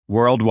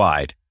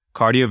Worldwide,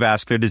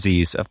 cardiovascular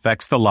disease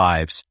affects the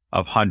lives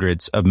of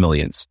hundreds of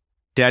millions.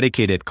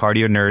 Dedicated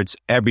cardio nerds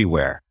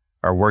everywhere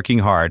are working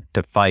hard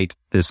to fight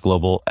this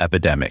global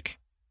epidemic.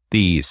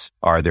 These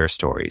are their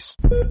stories.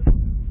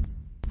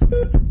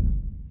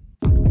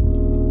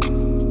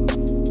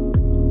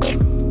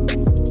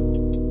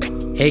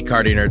 Hey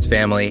Cardio Nerds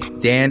family,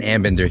 Dan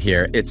Ambinder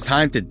here. It's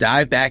time to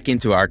dive back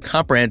into our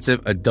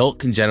comprehensive adult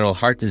congenital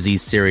heart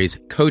disease series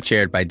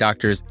co-chaired by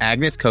doctors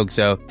Agnes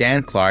Kokso,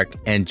 Dan Clark,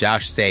 and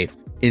Josh Safe.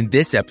 In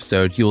this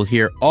episode, you will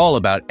hear all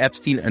about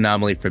Epstein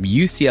anomaly from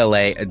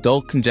UCLA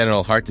adult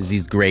congenital heart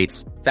disease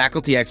greats,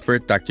 faculty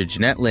expert Dr.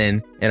 Jeanette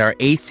Lin, and our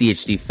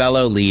ACHD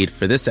fellow lead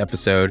for this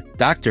episode,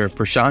 Dr.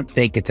 Prashant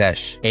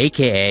Venkatesh,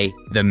 aka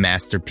the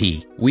Master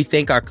P. We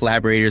thank our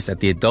collaborators at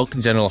the Adult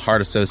Congenital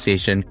Heart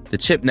Association, the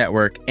CHIP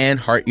Network, and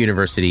Heart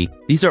University.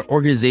 These are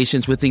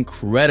organizations with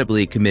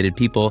incredibly committed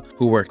people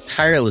who work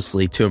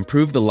tirelessly to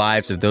improve the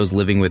lives of those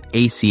living with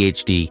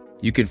ACHD.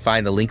 You can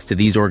find the links to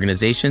these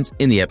organizations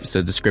in the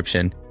episode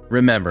description.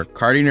 Remember,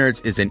 Cardio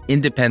Nerds is an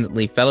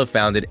independently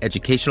fellow-founded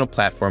educational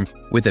platform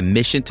with a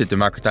mission to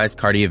democratize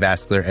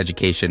cardiovascular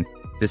education.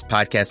 This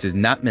podcast is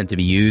not meant to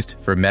be used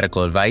for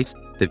medical advice.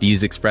 The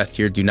views expressed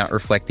here do not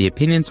reflect the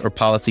opinions or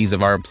policies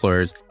of our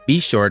employers.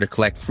 Be sure to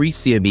collect free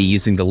CME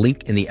using the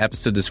link in the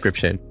episode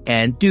description.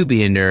 And do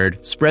be a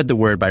nerd. Spread the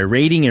word by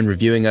rating and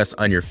reviewing us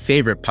on your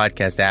favorite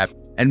podcast app,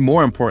 and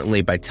more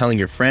importantly, by telling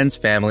your friends,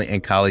 family,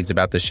 and colleagues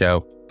about the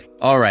show.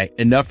 All right,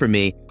 enough from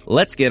me.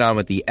 Let's get on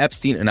with the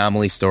Epstein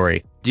anomaly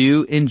story.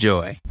 Do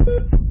enjoy.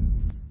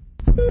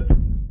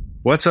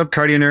 What's up,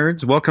 cardio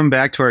nerds? Welcome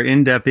back to our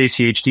in-depth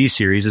ACHD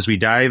series as we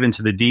dive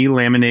into the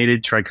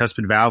delaminated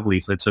tricuspid valve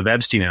leaflets of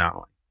Epstein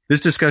anomaly. This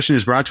discussion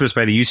is brought to us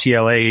by the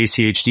UCLA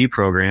ACHD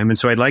program, and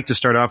so I'd like to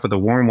start off with a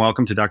warm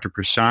welcome to Dr.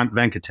 Prashant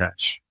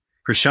Venkatesh.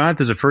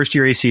 Prashant is a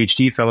first-year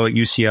ACHD fellow at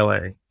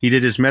UCLA. He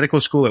did his medical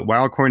school at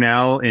Weill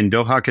Cornell in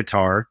Doha,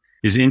 Qatar,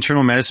 his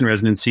internal medicine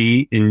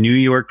residency in New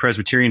York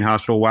Presbyterian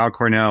Hospital, Weill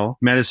Cornell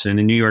Medicine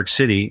in New York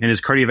City, and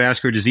his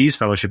cardiovascular disease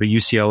fellowship at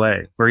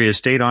UCLA, where he has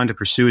stayed on to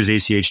pursue his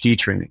ACHD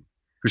training.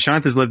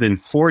 Prashant has lived in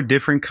 4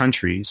 different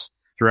countries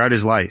throughout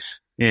his life,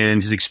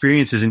 and his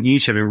experiences in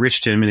each have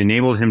enriched him and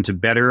enabled him to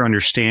better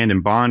understand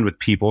and bond with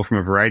people from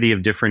a variety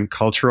of different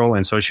cultural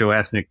and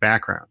socio-ethnic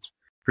backgrounds.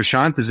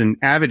 Prashant is an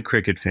avid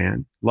cricket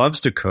fan,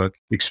 loves to cook,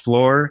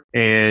 explore,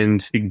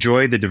 and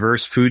enjoy the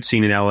diverse food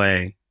scene in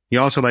LA. He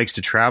also likes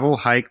to travel,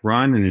 hike,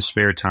 run in his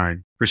spare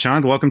time.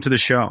 Prashant, welcome to the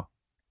show.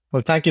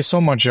 Well, thank you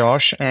so much,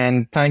 Josh,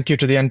 and thank you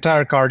to the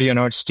entire Cardio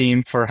Nerds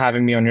team for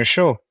having me on your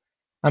show.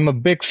 I'm a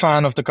big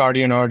fan of the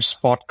Cardio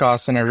Nerds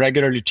podcast, and I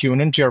regularly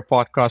tune into your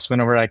podcast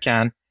whenever I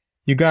can.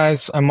 You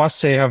guys, I must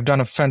say, have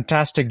done a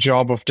fantastic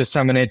job of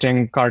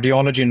disseminating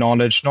cardiology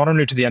knowledge, not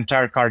only to the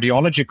entire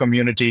cardiology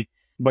community,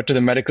 but to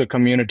the medical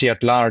community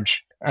at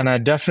large. And I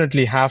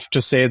definitely have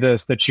to say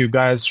this, that you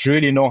guys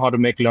really know how to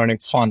make learning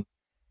fun.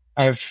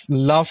 I've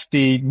loved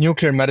the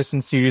nuclear medicine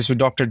series with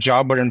Dr.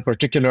 Jaber in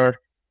particular,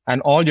 and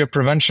all your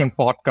prevention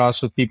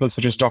podcasts with people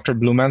such as Dr.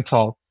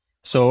 Blumenthal.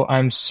 So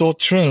I'm so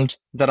thrilled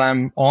that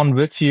I'm on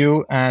with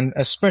you, and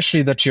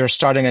especially that you're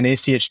starting an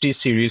ACHD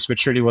series,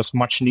 which really was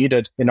much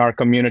needed in our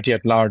community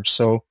at large.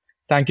 So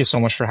thank you so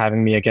much for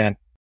having me again.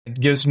 It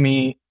gives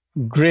me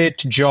great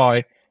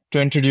joy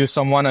to introduce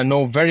someone I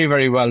know very,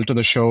 very well to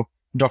the show,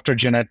 Dr.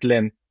 Jeanette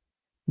Lin.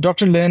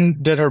 Dr.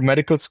 Lin did her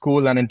medical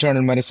school and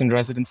internal medicine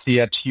residency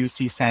at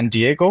UC San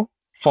Diego,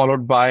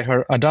 followed by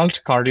her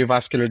adult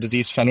cardiovascular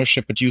disease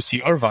fellowship at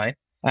UC Irvine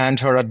and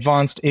her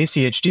advanced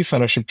ACHD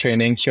fellowship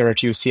training here at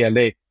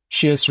UCLA.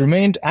 She has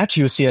remained at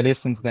UCLA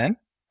since then,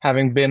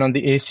 having been on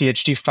the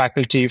ACHD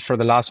faculty for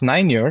the last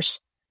 9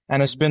 years,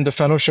 and has been the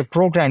fellowship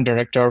program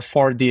director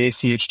for the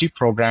ACHD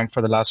program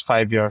for the last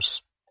 5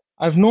 years.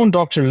 I've known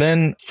Dr.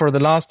 Lin for the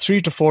last 3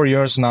 to 4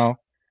 years now,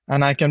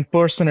 and I can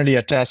personally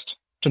attest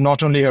to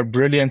not only her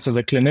brilliance as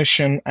a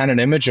clinician and an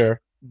imager,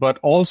 but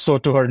also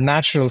to her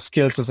natural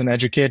skills as an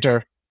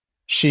educator.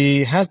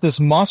 She has this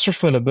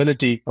masterful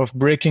ability of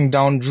breaking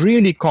down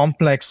really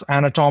complex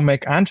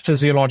anatomic and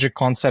physiologic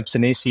concepts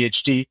in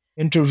ACHD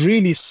into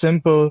really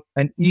simple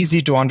and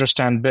easy to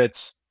understand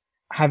bits.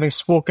 Having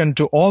spoken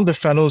to all the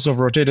fellows who have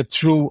rotated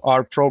through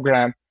our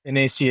program in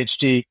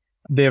ACHD,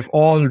 they've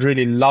all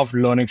really loved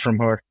learning from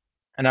her.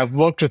 And I've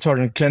worked with her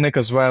in clinic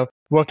as well.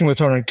 Working with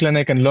her in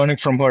clinic and learning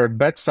from her at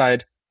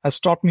bedside has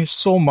taught me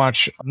so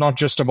much, not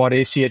just about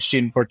ACHD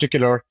in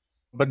particular,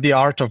 but the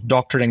art of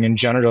doctoring in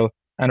general.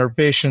 And her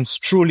patients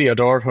truly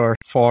adore her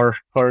for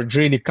her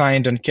really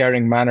kind and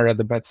caring manner at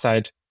the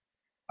bedside.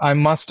 I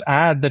must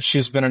add that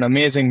she's been an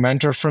amazing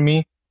mentor for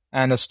me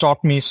and has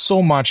taught me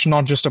so much,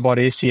 not just about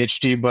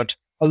ACHD, but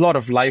a lot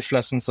of life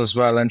lessons as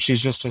well. And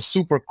she's just a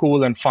super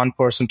cool and fun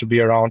person to be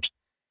around.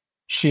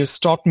 She has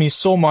taught me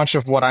so much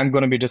of what I'm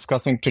going to be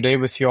discussing today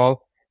with you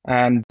all.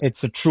 And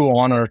it's a true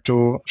honor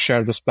to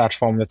share this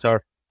platform with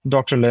her.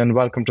 Dr. Lin,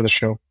 welcome to the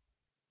show.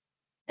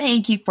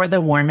 Thank you for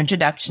the warm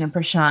introduction,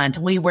 Prashant.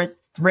 We were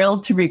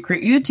thrilled to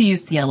recruit you to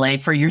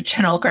UCLA for your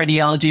general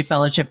cardiology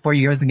fellowship 4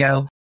 years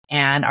ago.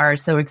 and are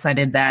so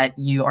excited that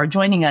you are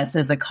joining us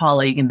as a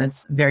colleague in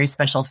this very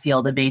special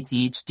field of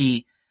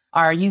ACHD.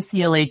 Our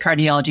UCLA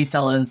cardiology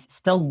fellows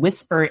still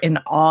whisper in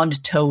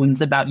awed tones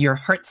about your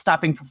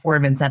heart-stopping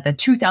performance at the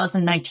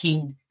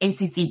 2019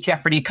 ACC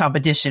Jeopardy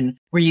competition,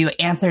 where you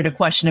answered a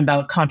question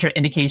about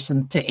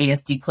contraindications to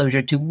ASD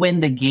closure to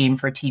win the game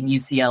for Team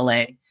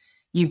UCLA.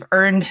 You've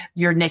earned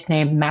your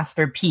nickname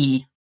Master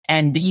P,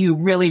 and you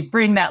really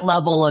bring that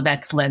level of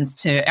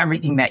excellence to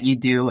everything that you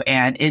do.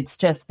 And it's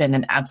just been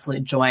an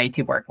absolute joy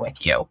to work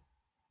with you.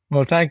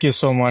 Well, thank you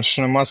so much.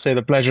 And I must say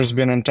the pleasure's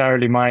been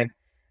entirely mine.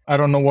 I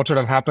don't know what would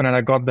have happened, and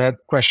I got that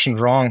question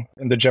wrong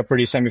in the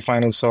Jeopardy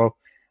semifinals. So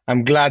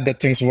I'm glad that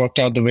things worked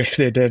out the way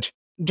they did.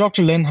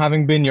 Dr. Lin,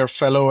 having been your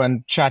fellow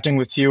and chatting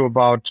with you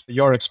about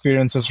your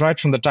experiences right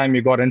from the time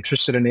you got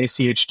interested in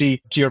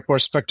ACHD to your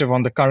perspective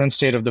on the current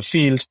state of the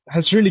field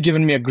has really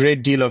given me a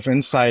great deal of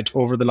insight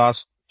over the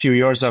last few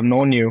years I've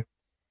known you.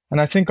 And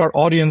I think our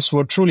audience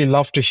would truly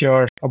love to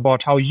hear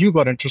about how you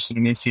got interested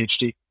in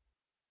ACHD.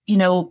 You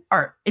know,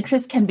 our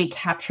interest can be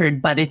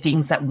captured by the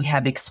things that we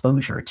have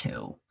exposure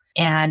to.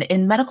 And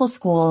in medical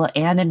school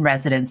and in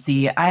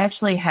residency, I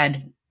actually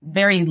had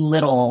very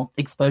little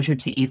exposure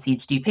to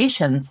ACHD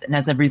patients. And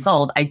as a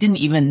result, I didn't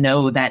even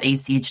know that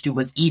ACHD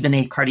was even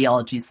a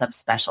cardiology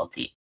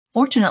subspecialty.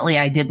 Fortunately,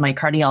 I did my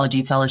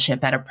cardiology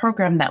fellowship at a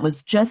program that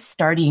was just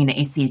starting an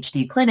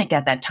ACHD clinic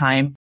at that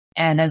time.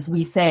 And as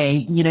we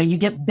say, you know, you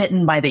get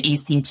bitten by the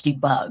ACHD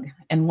bug.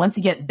 And once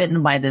you get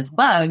bitten by this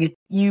bug,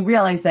 you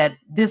realize that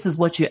this is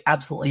what you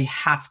absolutely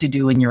have to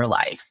do in your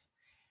life.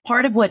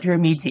 Part of what drew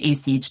me to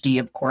ACHD,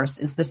 of course,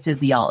 is the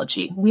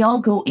physiology. We all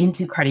go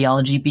into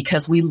cardiology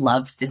because we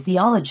love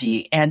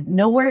physiology, and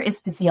nowhere is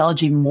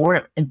physiology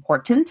more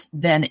important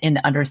than in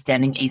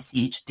understanding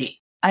ACHD.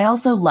 I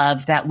also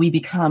love that we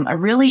become a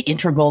really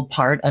integral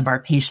part of our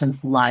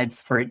patients' lives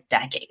for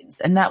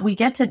decades, and that we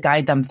get to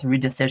guide them through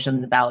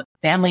decisions about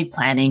family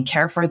planning,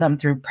 care for them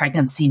through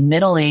pregnancy,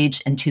 middle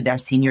age, and to their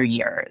senior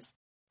years.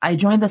 I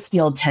joined this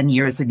field 10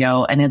 years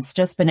ago, and it's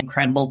just been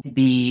incredible to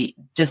be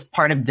just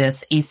part of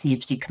this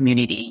ACHD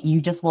community.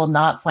 You just will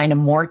not find a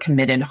more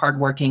committed,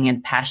 hardworking,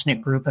 and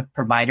passionate group of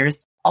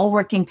providers all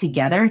working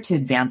together to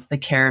advance the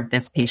care of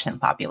this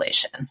patient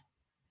population.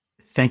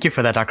 Thank you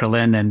for that, Dr.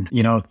 Lin. And,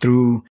 you know,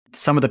 through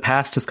some of the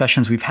past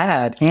discussions we've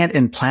had and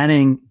in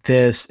planning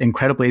this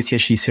incredible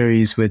ACHD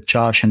series with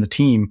Josh and the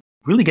team,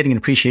 really getting an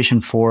appreciation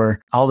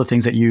for all the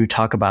things that you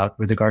talk about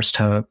with regards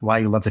to why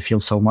you love the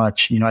field so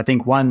much. You know, I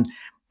think one,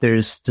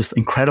 there's this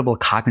incredible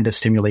cognitive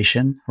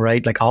stimulation,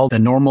 right? Like all the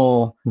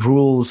normal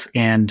rules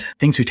and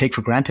things we take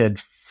for granted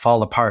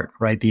fall apart,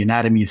 right? The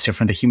anatomy is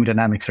different. The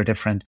hemodynamics are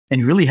different. And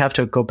you really have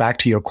to go back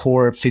to your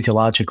core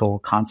physiological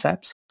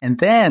concepts. And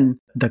then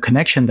the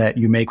connection that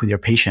you make with your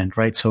patient,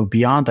 right? So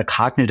beyond the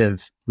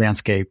cognitive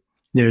landscape,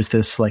 there's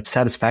this like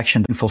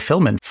satisfaction and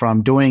fulfillment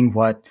from doing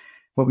what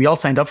we all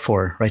signed up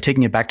for, right?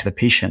 Taking it back to the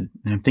patient.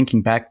 And I'm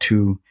thinking back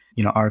to,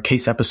 you know, our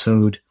case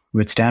episode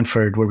with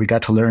Stanford, where we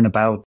got to learn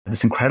about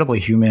this incredibly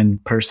human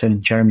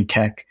person, Jeremy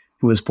Keck,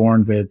 who was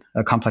born with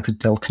a complex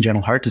adult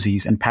congenital heart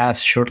disease and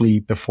passed shortly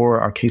before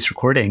our case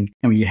recording.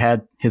 And we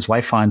had his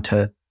wife on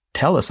to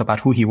tell us about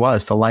who he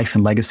was, the life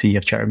and legacy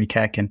of Jeremy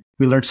Keck. And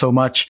we learned so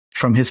much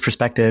from his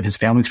perspective, his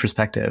family's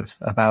perspective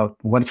about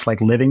what it's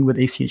like living with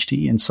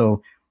ACHD. And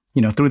so,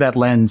 you know, through that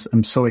lens,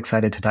 I'm so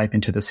excited to dive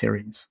into the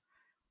series.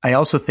 I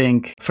also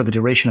think for the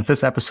duration of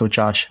this episode,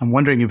 Josh, I'm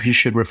wondering if you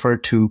should refer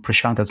to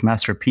Prashant as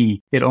Master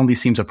P. It only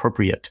seems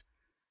appropriate.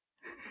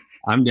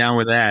 I'm down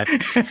with that.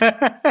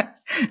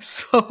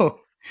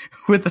 So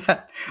with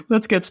that,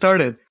 let's get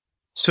started.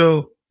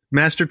 So,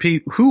 Master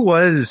P, who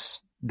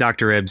was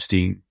Dr.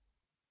 Epstein?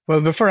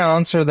 Well, before I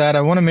answer that,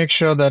 I want to make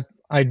sure that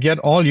I get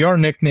all your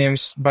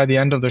nicknames by the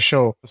end of the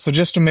show. So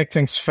just to make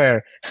things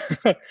fair.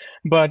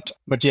 But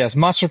yes,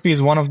 Master P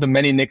is one of the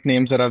many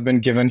nicknames that I've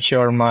been given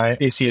here in my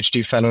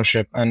ACHD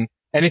fellowship. And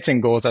anything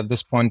goes at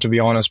this point, to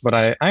be honest. But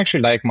I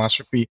actually like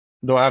Master P,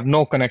 though I have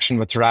no connection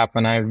with rap.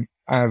 And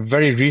I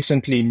very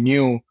recently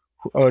knew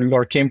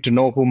or came to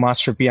know who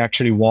Master P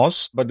actually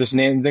was. But this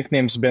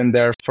nickname's been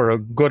there for a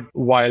good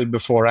while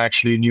before I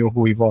actually knew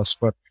who he was,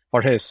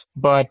 or his.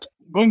 But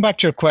going back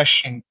to your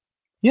question,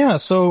 yeah,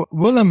 so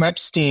Wilhelm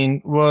Epstein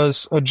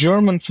was a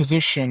German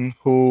physician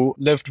who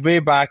lived way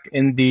back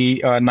in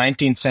the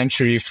 19th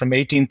century from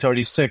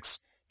 1836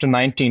 to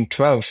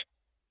 1912.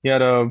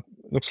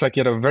 Looks like he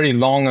had a very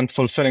long and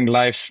fulfilling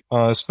life,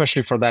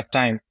 especially for that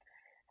time.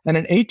 And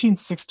in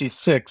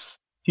 1866,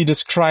 he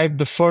described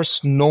the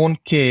first known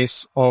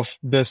case of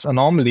this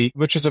anomaly,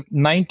 which is a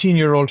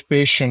 19-year-old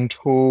patient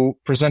who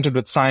presented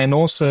with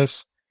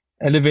cyanosis,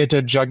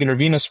 elevated jugular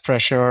venous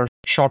pressure,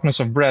 shortness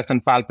of breath,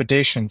 and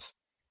palpitations.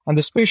 And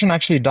this patient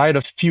actually died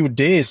a few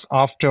days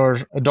after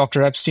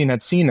Dr. Epstein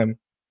had seen him.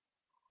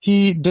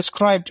 He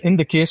described in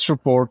the case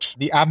report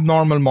the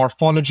abnormal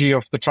morphology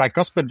of the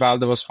tricuspid valve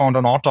that was found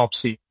on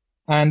autopsy.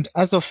 And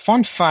as a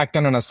fun fact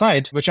and an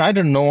aside, which I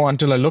didn't know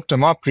until I looked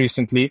him up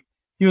recently,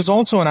 he was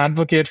also an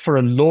advocate for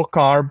a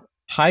low-carb,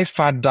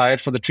 high-fat diet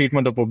for the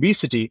treatment of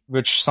obesity,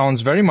 which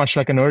sounds very much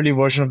like an early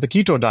version of the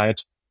keto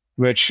diet.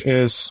 which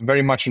is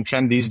very much in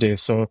trend these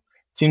days. So it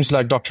seems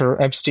like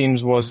Dr.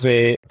 Epstein's was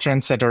a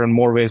trendsetter in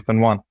more ways than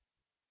one.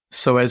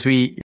 So as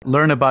we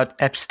learn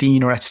about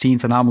Epstein or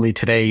Epstein's anomaly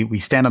today, we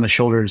stand on the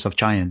shoulders of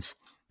giants.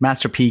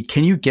 Master P,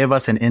 can you give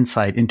us an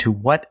insight into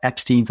what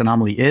Epstein's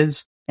anomaly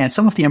is and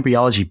some of the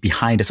embryology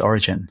behind its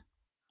origin?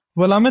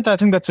 Well, Amit, I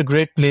think that's a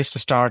great place to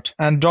start.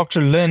 And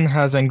Dr. Lin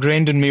has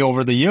ingrained in me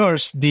over the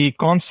years the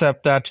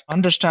concept that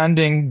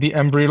understanding the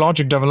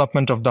embryologic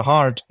development of the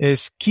heart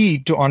is key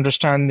to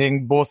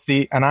understanding both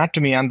the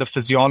anatomy and the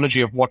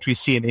physiology of what we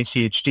see in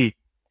ACHD.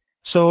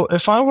 So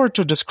if I were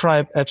to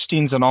describe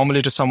Epstein's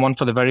anomaly to someone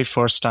for the very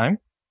first time,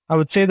 I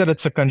would say that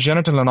it's a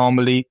congenital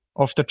anomaly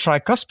of the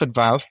tricuspid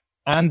valve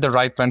and the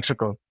right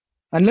ventricle.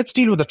 And let's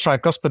deal with the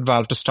tricuspid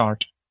valve to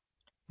start.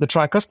 The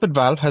tricuspid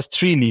valve has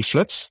 3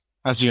 leaflets,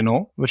 as you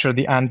know, which are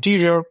the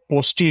anterior,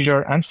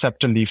 posterior, and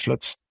septal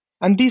leaflets.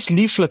 And these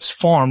leaflets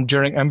form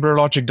during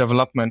embryologic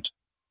development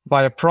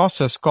by a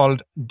process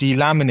called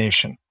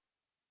delamination.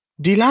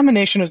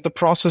 Delamination is the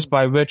process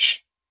by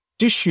which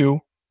tissue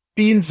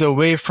peels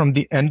away from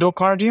the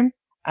endocardium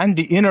and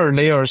the inner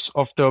layers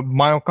of the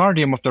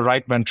myocardium of the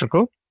right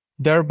ventricle,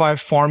 thereby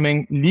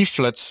forming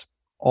leaflets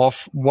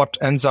of what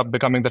ends up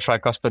becoming the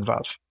tricuspid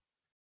valve.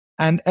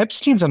 And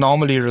Epstein's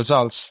anomaly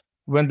results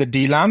when the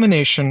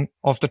delamination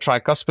of the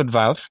tricuspid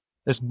valve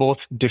is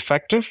both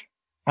defective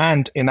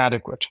and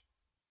inadequate.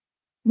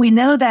 We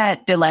know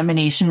that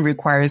delamination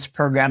requires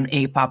programmed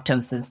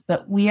apoptosis,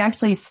 but we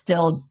actually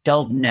still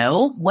don't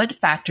know what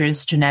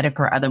factors, genetic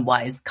or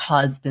otherwise,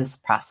 cause this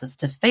process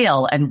to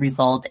fail and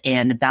result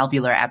in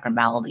valvular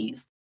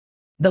abnormalities.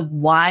 The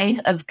why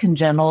of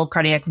congenital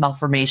cardiac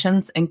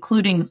malformations,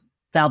 including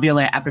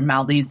valvular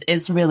abnormalities,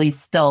 is really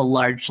still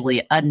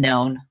largely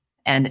unknown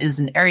and is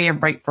an area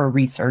ripe for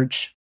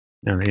research.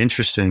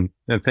 Interesting.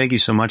 Thank you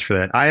so much for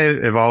that. I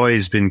have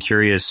always been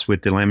curious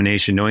with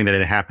delamination, knowing that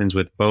it happens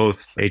with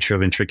both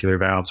atrioventricular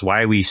valves,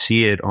 why we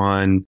see it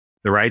on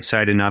the right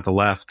side and not the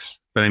left.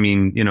 But I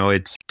mean,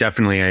 it's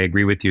definitely, I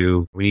agree with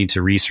you. We need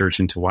to research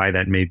into why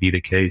that may be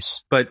the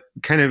case. But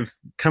kind of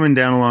coming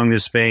down along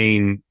this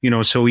vein,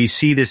 so we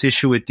see this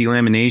issue with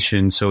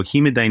delamination. So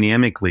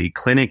hemodynamically,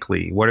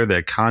 clinically, what are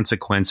the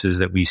consequences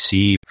that we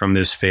see from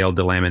this failed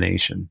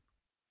delamination?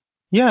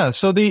 Yeah,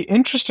 so the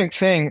interesting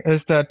thing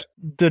is that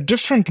the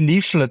different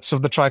leaflets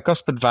of the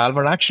tricuspid valve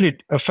are actually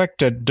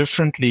affected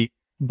differently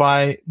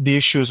by the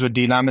issues with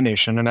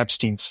delamination and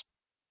Epstein's.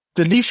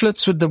 The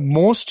leaflets with the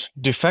most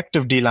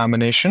defective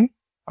delamination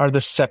are the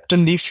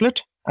septal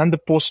leaflet and the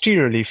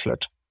posterior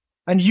leaflet.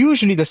 And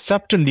usually the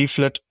septal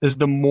leaflet is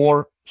the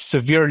more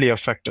severely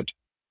affected.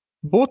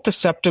 Both the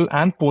septal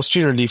and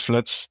posterior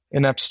leaflets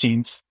in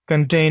Epstein's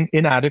contain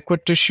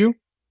inadequate tissue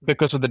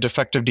because of the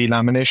defective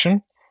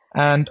delamination,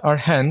 and are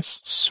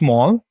hence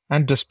small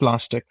and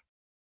dysplastic.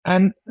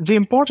 And the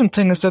important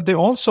thing is that they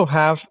also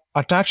have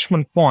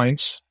attachment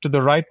points to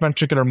the right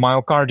ventricular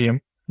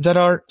myocardium that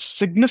are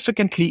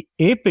significantly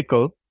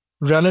apical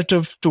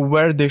relative to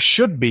where they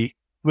should be,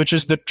 which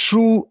is the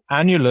true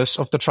annulus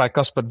of the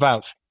tricuspid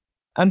valve.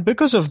 And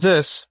because of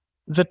this,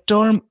 the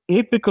term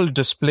apical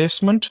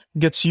displacement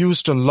gets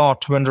used a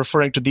lot when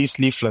referring to these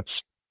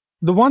leaflets.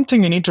 The one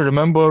thing you need to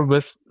remember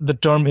with the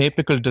term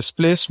apical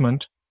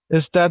displacement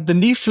is that the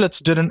leaflets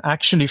didn't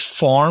actually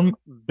form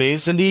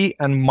basally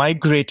and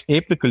migrate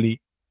apically,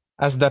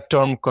 as that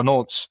term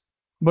connotes,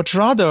 but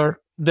rather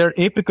they're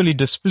apically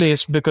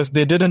displaced because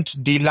they didn't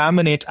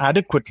delaminate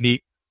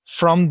adequately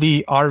from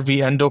the RV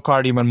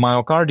endocardium and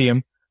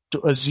myocardium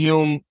to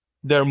assume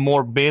their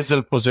more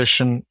basal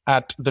position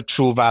at the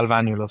true valve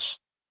annulus.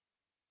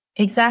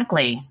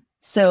 Exactly.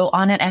 So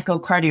on an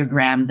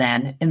echocardiogram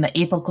then, in the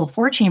apical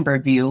 4-chamber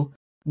view,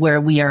 where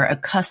we are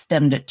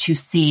accustomed to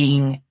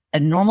seeing a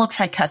normal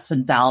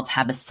tricuspid valve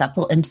have a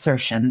septal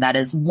insertion that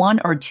is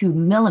 1 or 2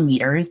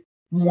 millimeters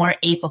more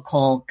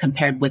apical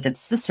compared with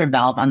its sister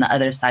valve on the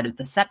other side of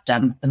the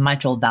septum, the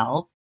mitral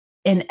valve.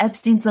 In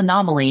Epstein's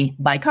anomaly,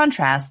 by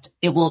contrast,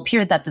 it will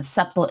appear that the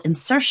septal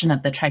insertion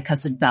of the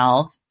tricuspid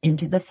valve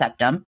into the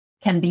septum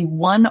can be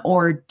 1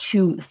 or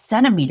 2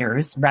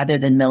 centimeters rather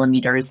than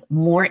millimeters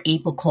more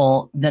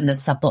apical than the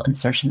septal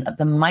insertion of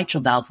the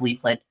mitral valve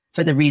leaflet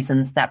for the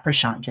reasons that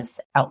Prashant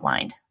just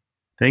outlined.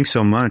 Thanks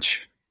so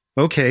much.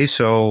 Okay,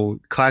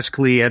 so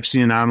classically,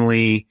 Epstein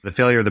anomaly, the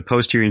failure of the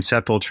posterior and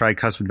septal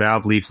tricuspid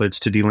valve leaflets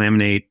to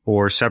delaminate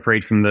or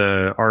separate from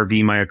the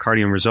RV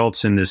myocardium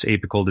results in this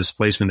apical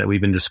displacement that we've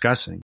been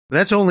discussing.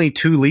 That's only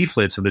 2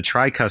 leaflets of the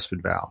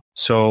tricuspid valve.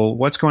 So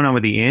what's going on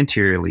with the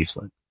anterior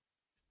leaflet?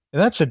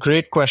 That's a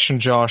great question,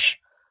 Josh.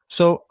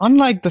 So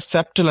unlike the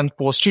septal and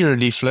posterior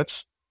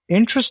leaflets,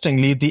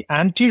 interestingly, the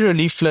anterior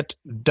leaflet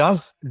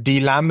does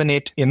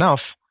delaminate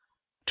enough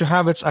to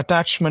have its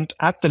attachment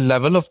at the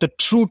level of the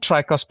true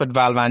tricuspid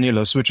valve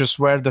annulus, which is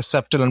where the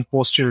septal and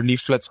posterior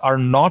leaflets are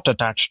not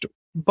attached to.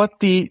 But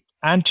the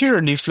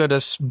anterior leaflet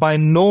is by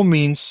no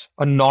means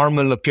a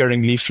normal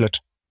appearing leaflet,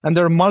 and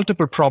there are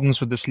multiple problems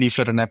with this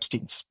leaflet in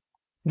Epstein's.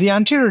 The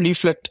anterior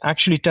leaflet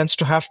actually tends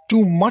to have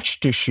too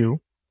much tissue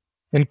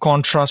in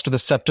contrast to the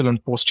septal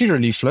and posterior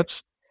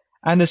leaflets,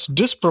 and is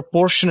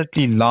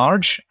disproportionately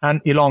large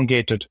and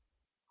elongated,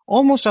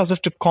 almost as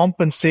if to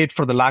compensate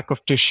for the lack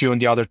of tissue in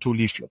the other two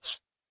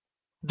leaflets.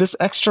 This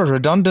extra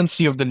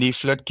redundancy of the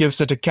leaflet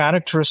gives it a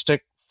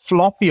characteristic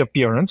floppy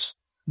appearance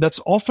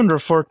that's often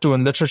referred to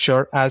in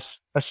literature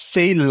as a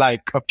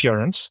sail-like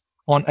appearance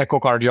on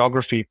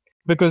echocardiography,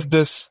 because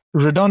this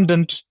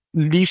redundant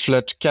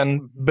leaflet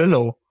can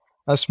billow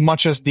as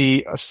much as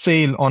the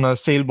sail on a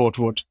sailboat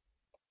would.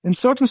 In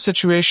certain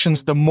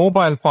situations, the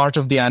mobile part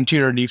of the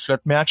anterior leaflet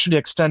may actually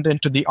extend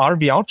into the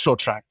RV outflow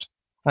tract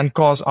and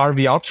cause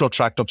RV outflow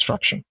tract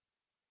obstruction.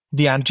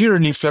 The anterior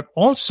leaflet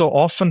also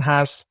often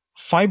has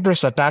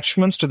fibrous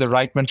attachments to the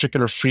right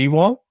ventricular free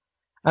wall,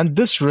 and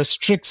this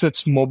restricts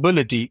its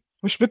mobility,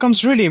 which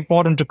becomes really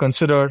important to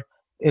consider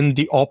in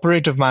the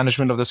operative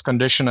management of this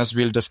condition, as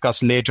we'll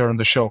discuss later in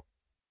the show.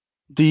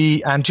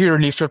 The anterior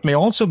leaflet may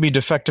also be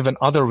defective in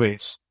other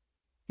ways.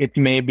 It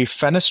may be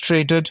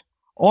fenestrated,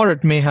 or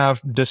it may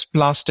have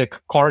dysplastic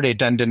chordae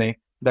tendineae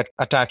that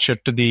attach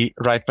it to the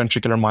right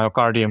ventricular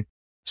myocardium.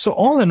 So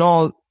all in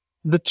all,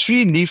 the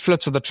three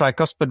leaflets of the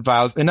tricuspid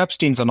valve in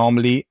Ebstein's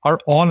anomaly are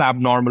all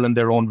abnormal in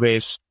their own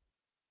ways.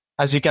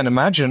 As you can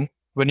imagine,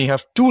 when you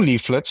have two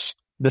leaflets,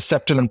 the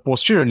septal and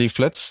posterior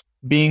leaflets,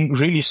 being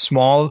really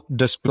small,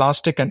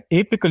 dysplastic, and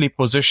apically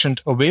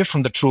positioned away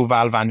from the true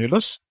valve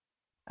annulus,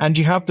 and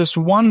you have this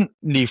one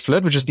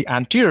leaflet, which is the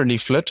anterior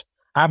leaflet,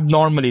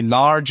 abnormally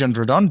large and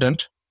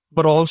redundant,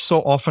 but also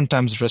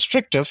oftentimes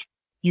restrictive,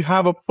 you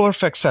have a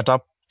perfect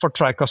setup for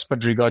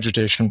tricuspid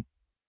regurgitation.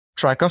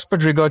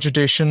 Tricuspid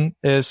regurgitation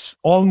is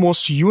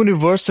almost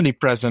universally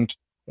present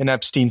in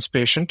Ebstein's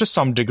patient to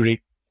some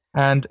degree,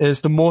 and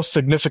is the most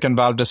significant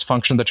valve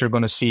dysfunction that you're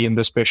going to see in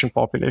this patient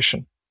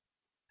population.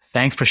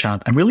 Thanks,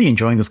 Prashant. I'm really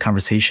enjoying this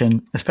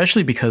conversation,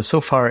 especially because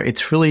so far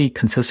it's really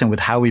consistent with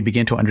how we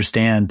begin to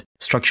understand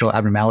structural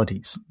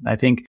abnormalities. I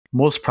think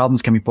most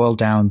problems can be boiled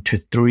down to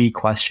three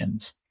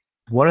questions.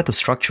 What are the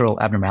structural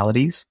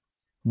abnormalities?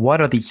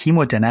 What are the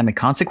hemodynamic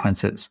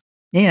consequences?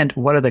 And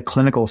what are the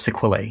clinical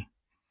sequelae?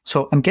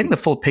 So I'm getting the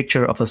full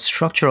picture of the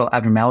structural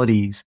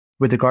abnormalities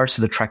with regards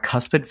to the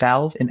tricuspid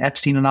valve in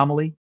Ebstein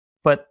anomaly,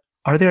 but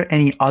are there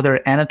any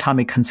other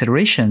anatomic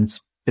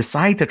considerations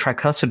besides the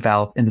tricuspid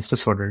valve in this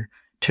disorder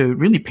to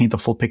really paint the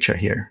full picture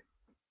here?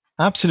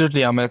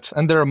 Absolutely, Amit.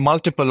 And there are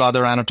multiple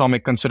other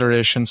anatomic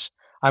considerations.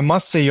 I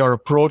must say your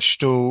approach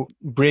to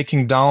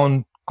breaking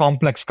down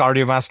complex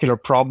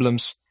cardiovascular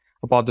problems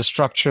about the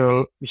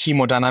structural,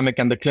 hemodynamic,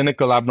 and the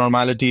clinical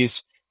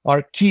abnormalities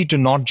are key to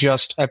not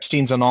just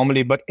Ebstein's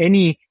anomaly, but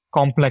any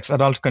complex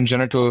adult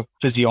congenital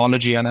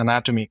physiology and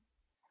anatomy.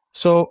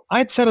 So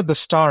I'd said at the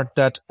start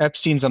that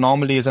Ebstein's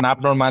anomaly is an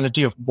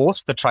abnormality of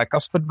both the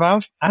tricuspid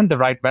valve and the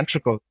right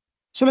ventricle.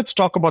 So let's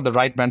talk about the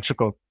right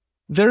ventricle.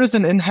 There is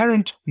an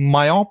inherent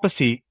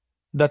myopathy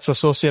that's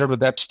associated with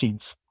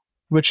Ebstein's,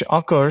 which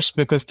occurs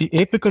because the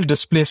apical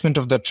displacement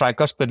of the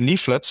tricuspid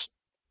leaflets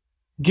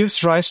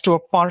gives rise to a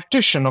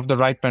partition of the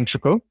right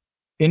ventricle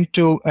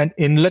into an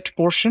inlet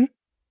portion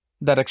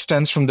that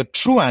extends from the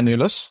true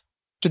annulus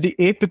to the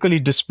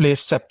apically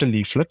displaced septal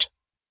leaflet,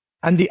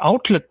 and the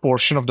outlet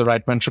portion of the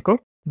right ventricle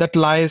that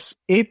lies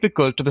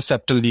apical to the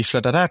septal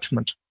leaflet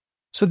attachment.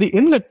 So the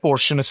inlet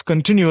portion is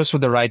continuous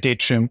with the right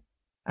atrium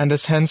and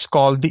is hence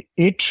called the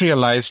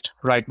atrialized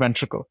right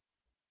ventricle.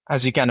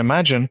 As you can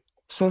imagine,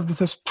 since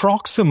this is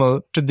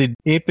proximal to the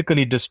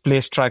apically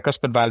displaced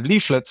tricuspid valve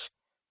leaflets,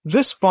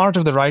 this part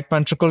of the right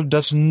ventricle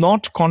does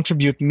not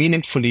contribute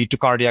meaningfully to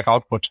cardiac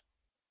output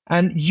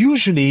and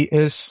usually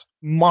is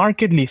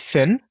markedly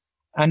thin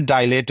and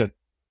dilated.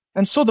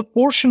 And so the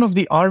portion of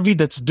the RV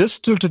that's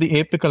distal to the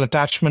apical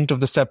attachment of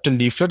the septal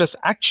leaflet is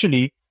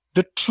actually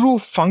the true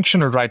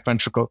functional right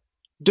ventricle.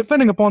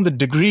 Depending upon the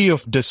degree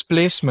of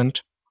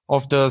displacement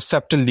of the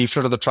septal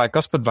leaflet of the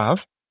tricuspid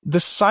valve, the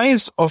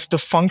size of the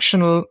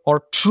functional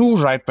or true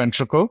right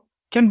ventricle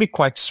can be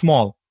quite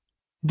small.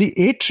 The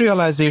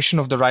atrialization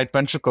of the right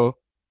ventricle,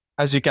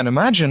 as you can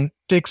imagine,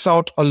 takes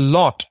out a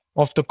lot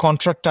of the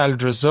contractile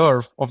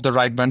reserve of the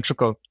right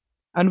ventricle.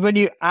 And when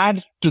you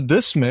add to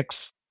this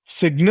mix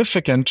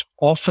significant,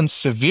 often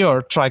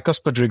severe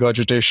tricuspid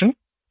regurgitation,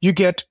 you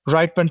get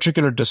right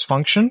ventricular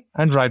dysfunction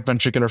and right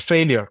ventricular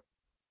failure.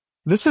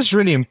 This is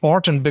really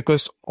important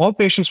because all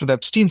patients with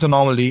Ebstein's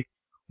anomaly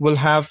will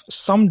have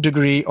some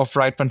degree of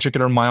right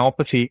ventricular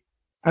myopathy,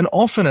 and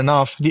often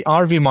enough, the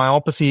RV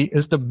myopathy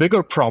is the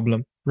bigger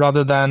problem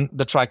rather than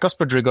the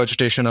tricuspid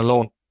regurgitation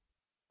alone.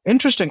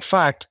 Interesting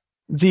fact,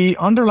 the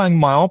underlying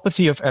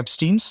myopathy of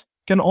Ebstein's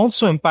can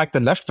also impact the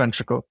left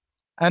ventricle.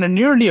 And in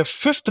nearly a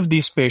fifth of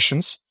these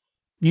patients,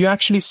 you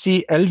actually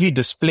see LV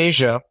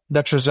dysplasia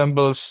that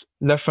resembles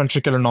left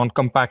ventricular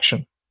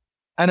non-compaction.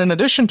 And in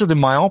addition to the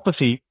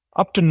myopathy,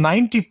 up to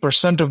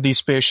 90% of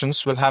these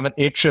patients will have an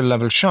atrial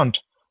level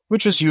shunt,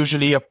 which is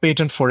usually a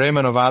patent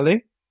foramen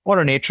ovale or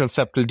an atrial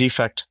septal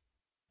defect.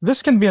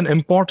 This can be an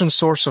important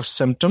source of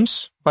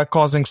symptoms by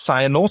causing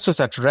cyanosis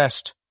at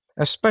rest,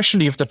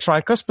 especially if the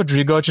tricuspid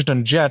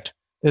regurgitant jet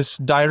is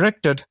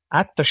directed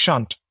at the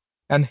shunt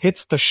and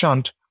hits the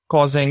shunt,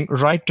 causing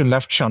right to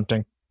left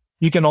shunting.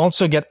 You can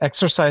also get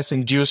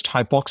exercise-induced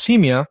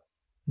hypoxemia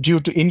due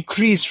to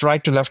increased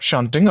right-to-left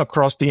shunting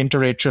across the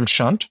interatrial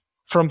shunt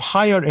from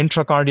higher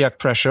intracardiac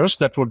pressures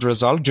that would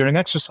result during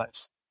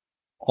exercise.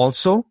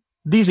 Also,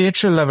 these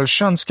atrial-level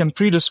shunts can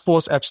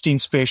predispose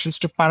Ebstein's patients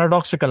to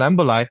paradoxical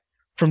emboli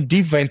from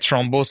deep vein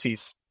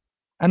thromboses.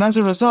 And as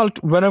a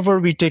result, whenever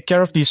we take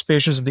care of these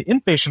patients in the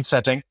inpatient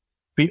setting,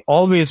 we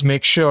always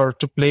make sure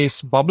to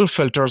place bubble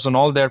filters on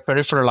all their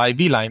peripheral IV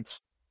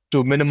lines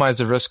to minimize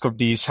the risk of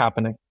these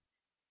happening.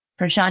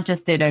 Prashant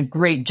just did a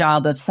great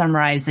job of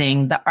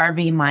summarizing the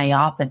RV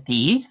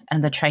myopathy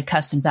and the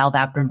tricuspid valve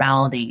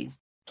abnormalities,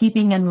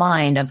 keeping in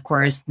mind, of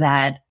course,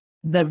 that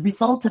the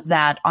result of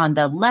that on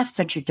the left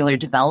ventricular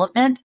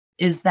development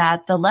is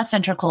that the left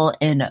ventricle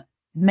in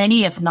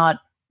many, if not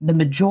the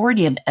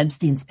majority of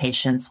Ebstein's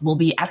patients, will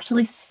be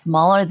actually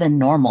smaller than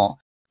normal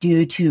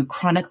due to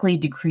chronically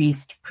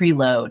decreased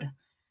preload.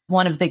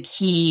 One of the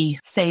key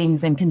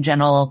sayings in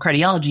congenital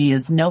cardiology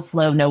is no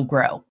flow, no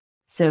grow.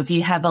 So if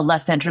you have a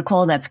left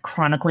ventricle that's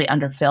chronically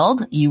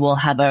underfilled, you will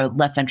have a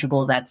left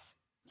ventricle that's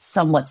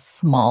somewhat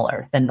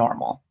smaller than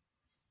normal.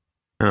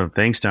 Oh,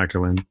 thanks, Dr.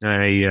 Lin.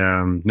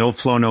 No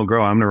flow, no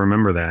grow. I'm going to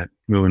remember that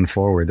moving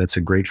forward. That's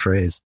a great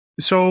phrase.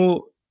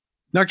 So,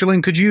 Dr.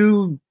 Lin, could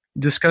you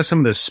discuss some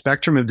of the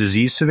spectrum of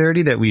disease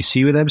severity that we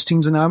see with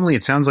Ebstein's anomaly?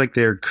 It sounds like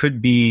there could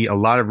be a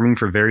lot of room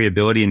for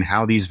variability in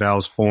how these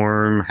valves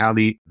form, how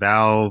the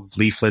valve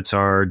leaflets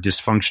are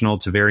dysfunctional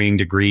to varying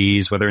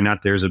degrees, whether or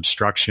not there's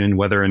obstruction,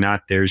 whether or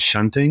not there's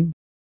shunting.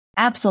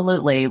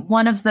 Absolutely.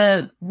 One of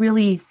the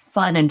really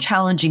fun and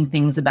challenging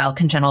things about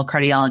congenital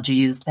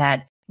cardiology is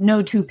that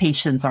no two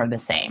patients are the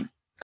same.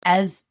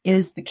 As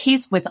is the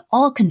case with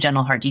all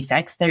congenital heart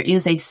defects, there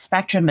is a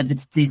spectrum of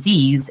its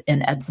disease in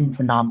Ebstein's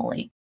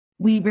anomaly.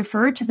 We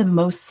refer to the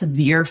most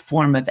severe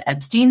form of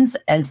Ebstein's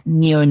as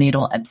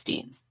neonatal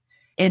Ebstein's.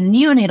 In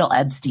neonatal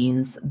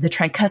Ebstein's, the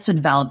tricuspid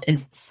valve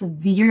is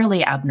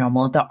severely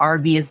abnormal, the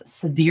RV is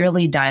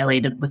severely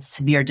dilated with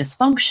severe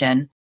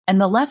dysfunction, and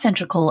the left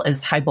ventricle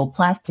is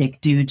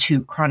hypoplastic due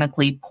to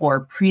chronically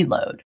poor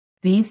preload.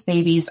 These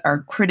babies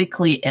are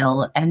critically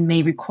ill and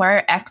may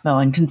require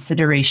ECMO in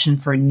consideration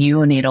for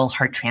neonatal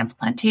heart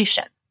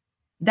transplantation.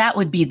 That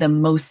would be the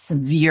most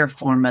severe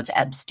form of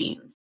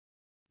Ebstein's.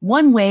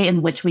 One way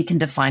in which we can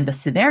define the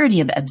severity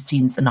of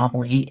Ebstein's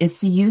anomaly is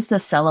to use the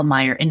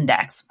Seeley-Meyer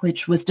Index,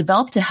 which was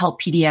developed to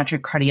help pediatric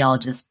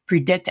cardiologists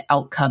predict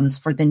outcomes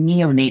for the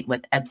neonate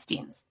with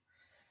Ebstein's.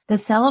 The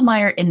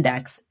Seeley-Meyer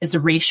Index is a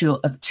ratio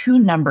of two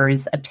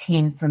numbers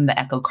obtained from the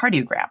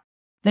echocardiogram.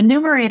 The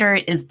numerator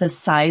is the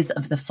size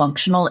of the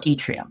functional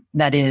atrium,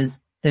 that is,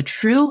 the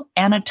true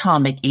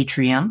anatomic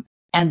atrium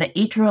and the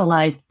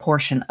atrialized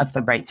portion of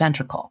the right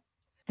ventricle.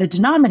 The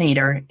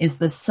denominator is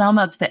the sum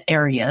of the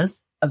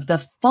areas of the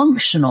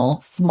functional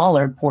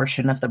smaller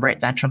portion of the right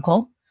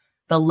ventricle,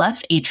 the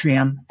left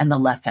atrium, and the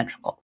left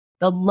ventricle.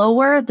 The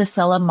lower the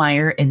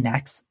Seeley-Meyer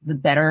Index, the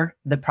better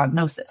the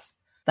prognosis.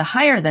 The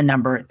higher the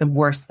number, the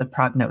worse the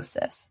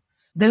prognosis.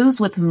 Those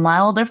with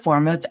milder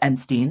form of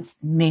Ebstein's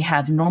may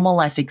have normal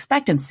life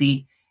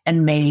expectancy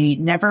and may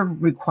never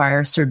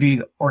require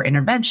surgery or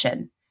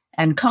intervention,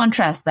 and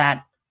contrast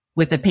that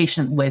with a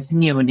patient with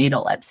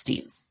neonatal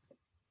Ebstein's.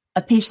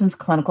 A patient's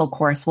clinical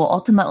course will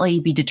ultimately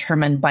be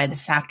determined by the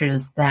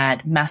factors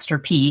that Master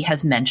P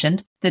has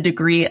mentioned, the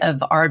degree of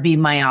RV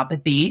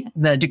myopathy,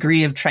 the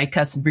degree of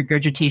tricuspid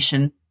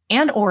regurgitation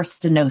and or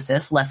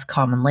stenosis, less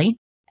commonly,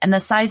 and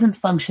the size and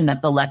function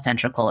of the left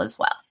ventricle as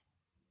well.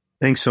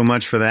 Thanks so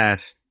much for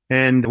that.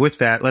 And with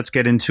that, let's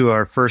get into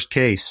our first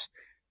case.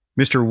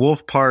 Mr.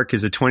 Wolf Park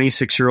is a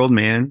 26-year-old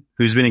man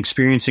who's been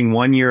experiencing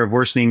 1 year of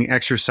worsening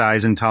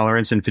exercise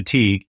intolerance and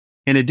fatigue,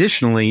 and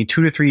additionally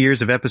 2 to 3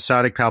 years of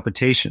episodic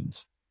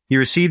palpitations. He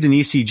received an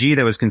ECG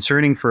that was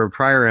concerning for a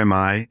prior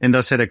MI and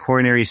thus had a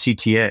coronary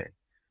CTA.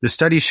 The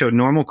study showed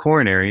normal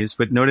coronaries,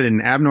 but noted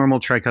an abnormal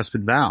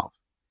tricuspid valve.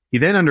 He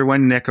then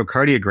underwent an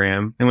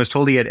echocardiogram and was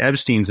told he had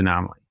Ebstein's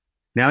anomaly.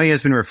 Now he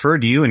has been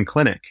referred to you in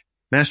clinic.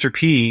 Master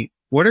P,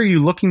 what are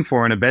you looking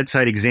for in a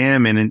bedside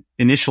exam and an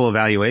initial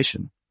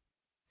evaluation?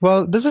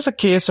 Well, this is a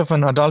case of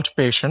an adult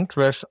patient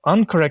with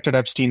uncorrected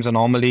Ebstein's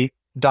anomaly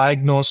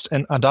diagnosed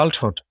in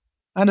adulthood,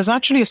 and is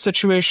actually a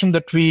situation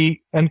that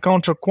we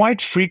encounter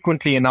quite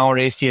frequently in our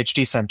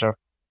ACHD center.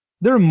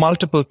 There are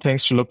multiple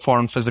things to look for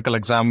in physical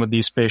exam with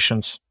these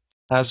patients,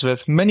 as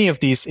with many of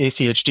these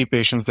ACHD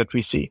patients that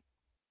we see.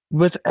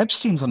 With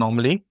Ebstein's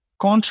anomaly,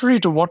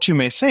 contrary to what you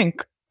may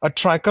think, a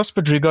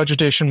tricuspid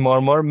regurgitation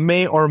murmur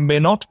may or may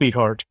not be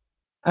heard.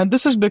 And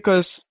this is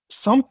because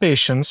some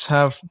patients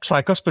have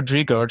tricuspid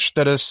regurg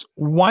that is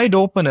wide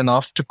open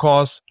enough to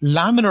cause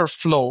laminar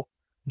flow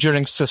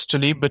during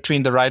systole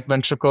between the right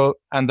ventricle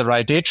and the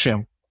right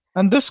atrium.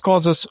 And this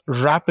causes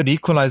rapid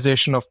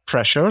equalization of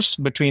pressures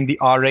between the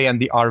RA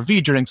and the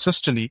RV during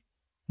systole,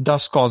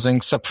 thus causing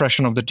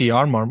suppression of the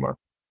TR murmur.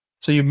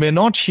 So you may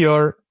not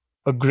hear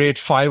a grade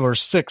 5 or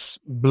 6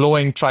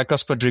 blowing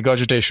tricuspid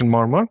regurgitation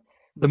murmur.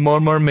 The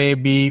murmur may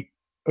be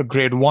a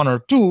grade 1 or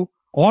 2,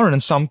 or in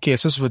some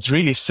cases with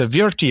really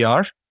severe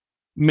TR,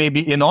 may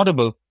be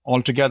inaudible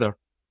altogether.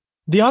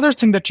 The other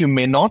thing that you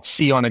may not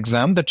see on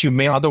exam that you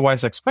may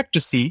otherwise expect to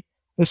see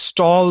is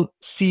stall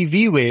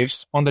CV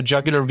waves on the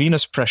jugular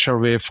venous pressure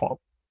waveform.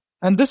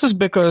 And this is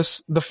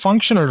because the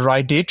functional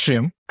right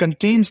atrium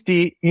contains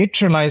the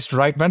atrialized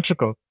right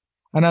ventricle,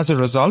 and as a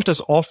result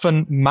is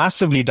often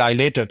massively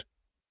dilated.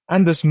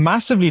 And this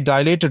massively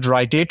dilated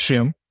right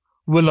atrium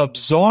will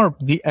absorb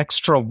the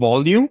extra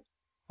volume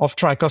of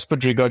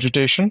tricuspid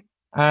regurgitation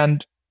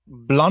and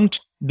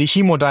blunt the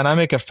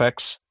hemodynamic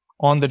effects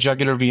on the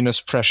jugular venous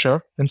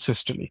pressure in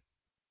systole.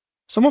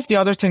 Some of the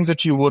other things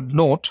that you would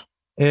note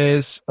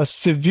is a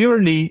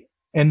severely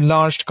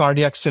enlarged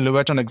cardiac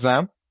silhouette on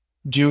exam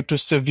due to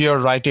severe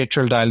right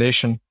atrial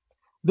dilation.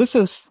 This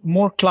is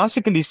more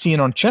classically seen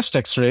on chest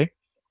X-ray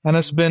and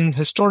has been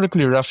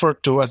historically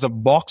referred to as a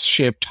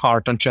box-shaped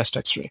heart on chest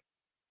X-ray.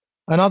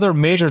 Another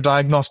major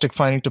diagnostic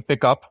finding to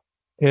pick up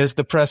is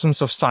the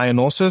presence of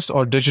cyanosis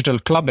or digital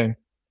clubbing,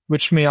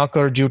 which may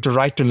occur due to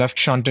right to left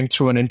shunting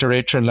through an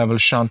interatrial level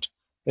shunt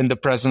in the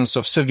presence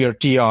of severe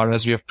TR,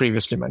 as we have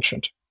previously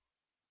mentioned.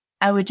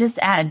 I would just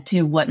add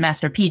to what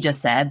Master P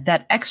just said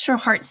that extra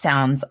heart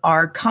sounds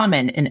are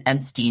common in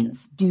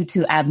Ebstein's due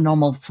to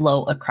abnormal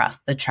flow across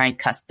the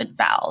tricuspid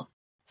valve.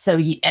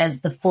 So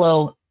as the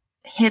flow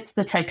hits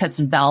the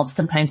tricuspid valve,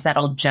 sometimes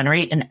that'll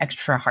generate an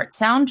extra heart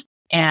sound.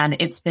 And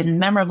it's been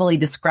memorably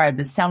described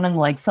as sounding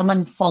like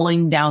someone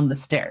falling down the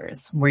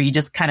stairs, where you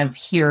just kind of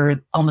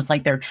hear almost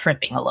like they're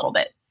tripping a little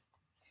bit.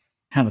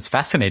 Yeah, that's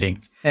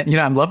fascinating. And,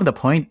 I'm loving the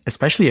point,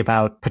 especially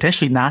about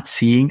potentially not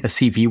seeing a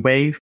CV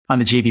wave on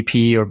the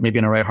JVP or maybe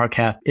on a right heart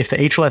cath. If the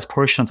atrialized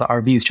portion of the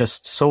RV is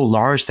just so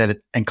large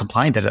and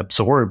compliant that it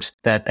absorbs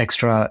that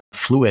extra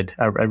fluid,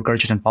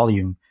 regurgitant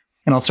volume.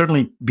 And I'll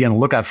certainly be on the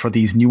lookout for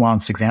these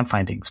nuanced exam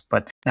findings,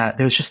 but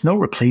there's just no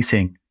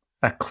replacing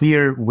a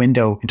clear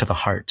window into the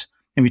heart.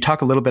 And we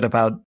talked a little bit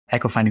about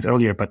echo findings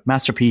earlier, but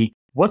Master P,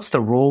 what's the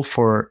role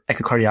for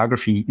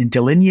echocardiography in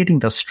delineating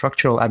the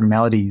structural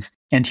abnormalities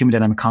and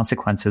hemodynamic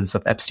consequences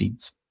of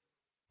Ebstein's?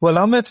 Well,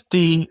 Amit,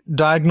 the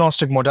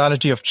diagnostic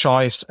modality of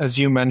choice, as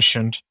you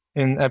mentioned,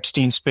 in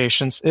Ebstein's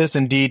patients is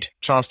indeed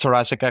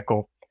transthoracic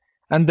echo.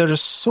 And there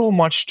is so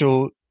much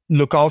to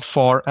look out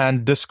for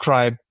and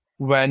describe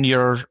when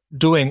you're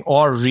doing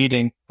or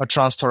reading a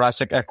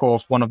transthoracic echo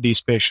of one of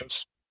these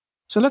patients.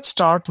 So let's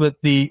start with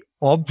the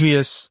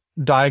obvious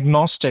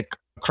diagnostic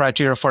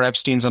criteria for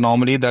Ebstein's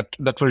anomaly that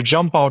will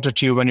jump out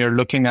at you when you're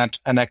looking at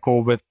an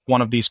echo with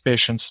one of these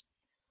patients.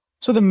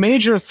 So the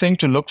major thing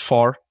to look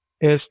for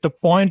is the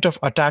point of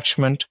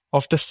attachment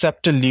of the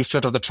septal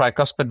leaflet of the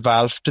tricuspid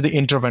valve to the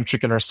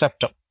interventricular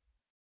septum.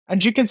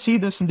 And you can see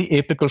this in the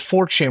apical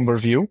four-chamber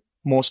view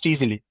most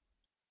easily.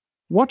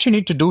 What you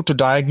need to do to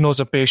diagnose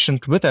a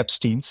patient with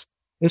Ebstein's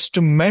is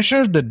to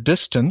measure the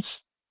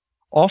distance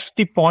of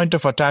the point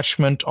of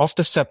attachment of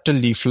the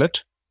septal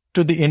leaflet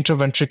to the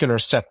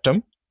interventricular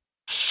septum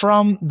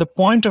from the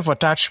point of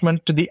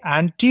attachment to the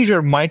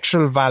anterior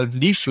mitral valve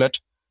leaflet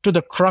to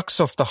the crux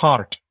of the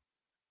heart.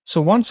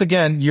 So once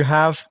again, you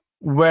have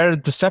where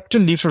the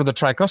septal leaflet of the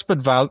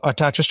tricuspid valve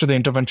attaches to the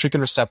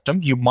interventricular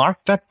septum. You mark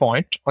that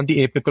point on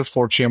the apical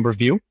four-chamber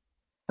view,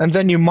 and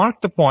then you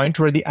mark the point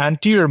where the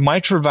anterior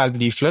mitral valve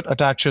leaflet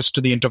attaches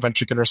to the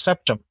interventricular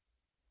septum.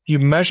 You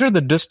measure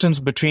the distance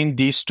between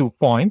these 2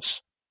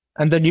 points,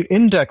 and then you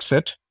index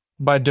it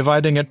by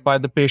dividing it by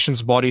the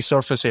patient's body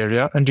surface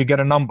area, and you get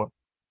a number.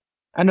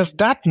 And if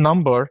that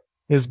number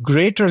is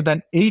greater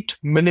than 8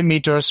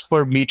 millimeters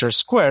per meter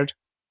squared,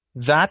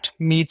 that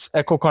meets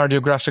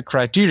echocardiographic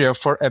criteria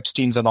for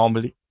Ebstein's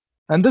anomaly.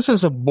 And this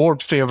is a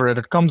board favorite.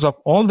 It comes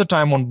up all the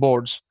time on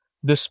boards,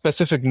 this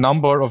specific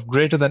number of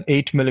greater than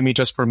 8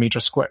 millimeters per meter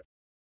squared.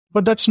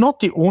 But that's not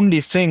the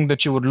only thing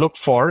that you would look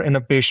for in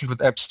a patient with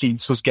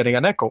Ebstein's who's getting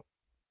an echo.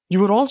 You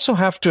would also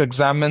have to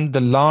examine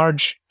the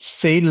large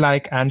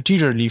sail-like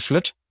anterior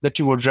leaflet that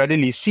you would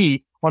readily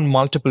see on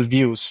multiple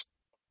views.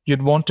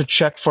 You'd want to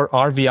check for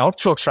RV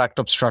outflow tract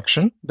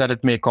obstruction that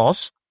it may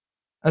cause,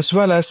 as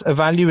well as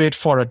evaluate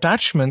for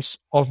attachments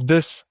of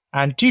this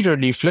anterior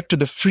leaflet to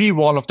the free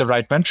wall of the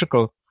right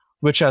ventricle,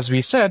 which, as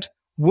we said,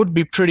 would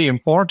be pretty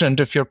important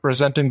if you're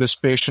presenting this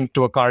patient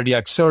to a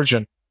cardiac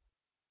surgeon.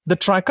 The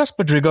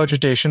tricuspid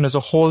regurgitation is a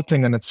whole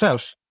thing in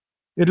itself.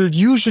 It'll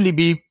usually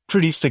be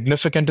pretty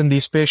significant in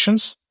these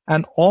patients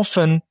and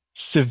often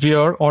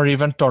severe or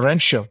even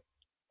torrential.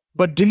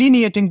 But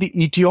delineating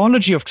the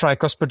etiology of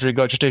tricuspid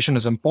regurgitation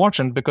is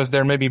important because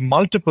there may be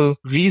multiple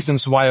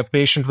reasons why a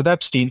patient with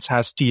Ebstein's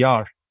has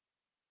TR.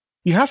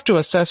 You have to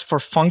assess for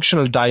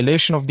functional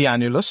dilation of the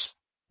annulus,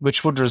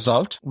 which would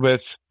result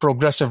with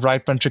progressive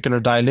right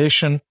ventricular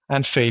dilation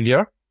and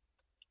failure.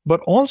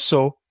 But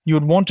also, you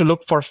would want to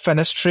look for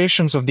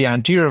fenestrations of the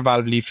anterior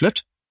valve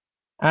leaflet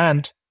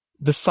and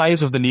the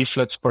size of the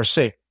leaflets per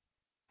se.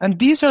 And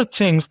these are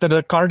things that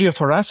a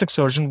cardiothoracic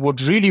surgeon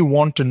would really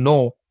want to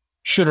know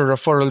should a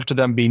referral to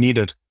them be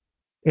needed.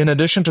 In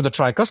addition to the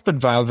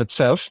tricuspid valve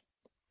itself,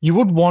 you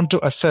would want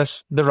to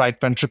assess the right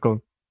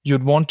ventricle.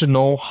 You'd want to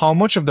know how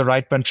much of the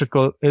right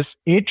ventricle is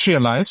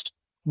atrialized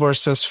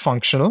versus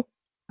functional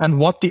and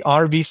what the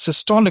RV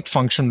systolic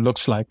function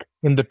looks like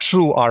in the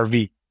true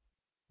RV.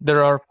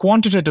 There are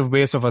quantitative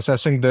ways of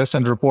assessing this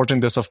and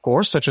reporting this, of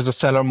course, such as the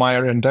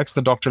Seller-Mayer index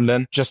that Dr.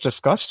 Lin just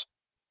discussed.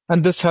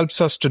 And this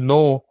helps us to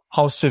know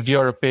how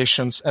severe a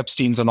patient's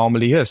Epstein's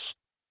anomaly is.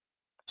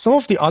 Some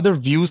of the other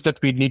views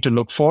that we need to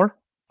look for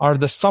are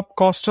the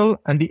subcostal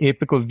and the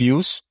apical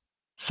views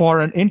for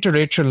an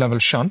interatrial level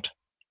shunt,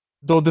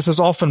 though this is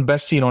often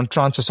best seen on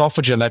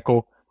transesophageal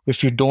echo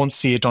if you don't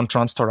see it on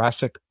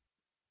transthoracic.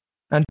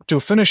 And to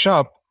finish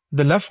up,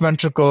 the left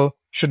ventricle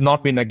should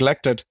not be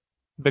neglected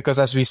because,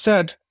 as we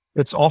said,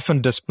 it's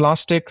often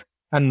dysplastic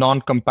and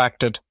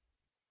non-compacted.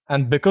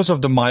 And because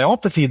of the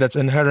myopathy that's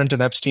inherent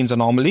in Epstein's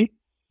anomaly,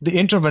 the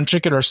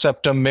interventricular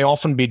septum may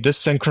often be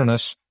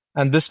dysynchronous,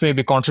 and this may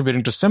be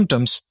contributing to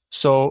symptoms.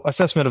 So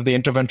assessment of the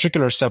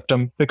interventricular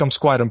septum becomes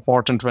quite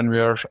important when we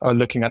are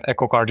looking at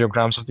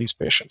echocardiograms of these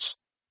patients.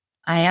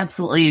 I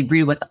absolutely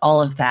agree with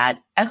all of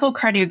that.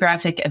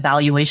 Echocardiographic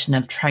evaluation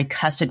of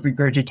tricuspid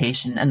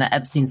regurgitation in the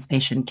Epstein's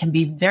patient can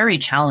be very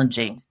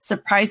challenging,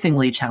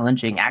 surprisingly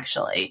challenging,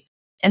 actually.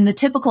 In the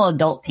typical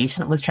adult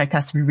patient with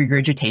tricuspid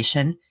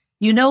regurgitation,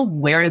 you know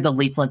where the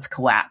leaflets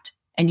coapt,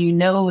 and you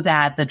know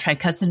that the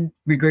tricuspid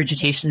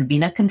regurgitation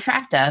vena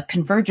contracta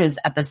converges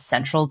at the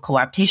central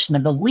coaptation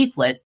of the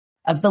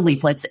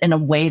leaflets in a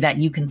way that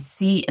you can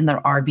see in the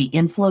RV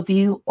inflow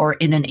view or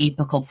in an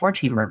apical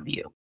four-chamber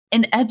view.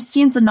 In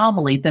Epstein's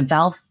anomaly, the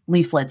valve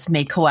leaflets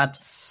may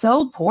coapt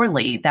so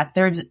poorly that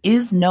there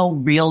is no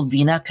real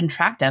vena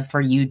contracta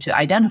for you to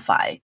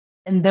identify.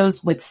 In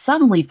those with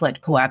some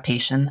leaflet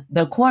coaptation,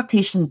 the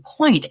coaptation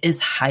point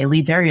is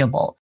highly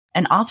variable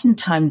and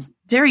oftentimes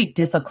very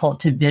difficult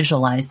to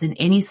visualize in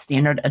any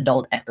standard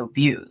adult echo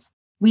views.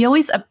 We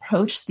always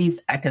approach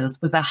these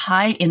echoes with a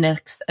high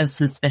index of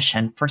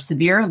suspicion for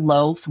severe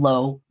low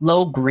flow,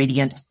 low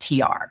gradient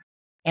TR,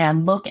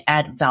 and look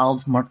at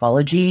valve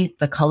morphology,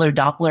 the color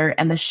Doppler,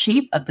 and the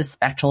shape of the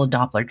spectral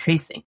Doppler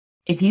tracing.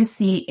 If you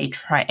see a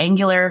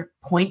triangular,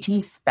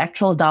 pointy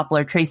spectral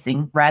Doppler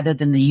tracing rather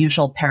than the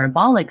usual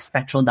parabolic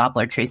spectral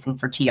Doppler tracing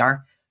for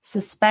TR,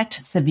 suspect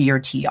severe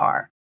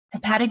TR.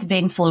 Hepatic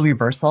vein flow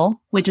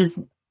reversal, which is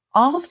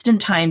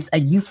oftentimes a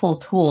useful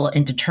tool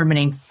in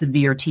determining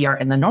severe TR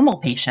in the normal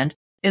patient,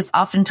 is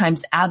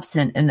oftentimes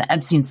absent in the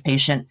Epstein's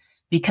patient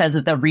because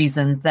of the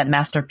reasons that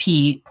Master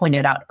P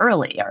pointed out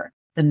earlier.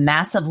 The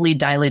massively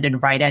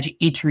dilated right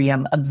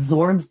atrium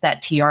absorbs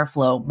that TR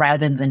flow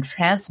rather than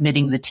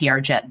transmitting the TR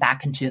jet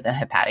back into the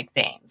hepatic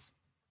veins.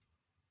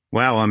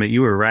 Wow, Amit,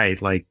 you were right.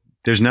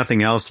 There's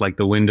nothing else like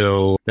the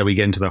window that we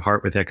get into the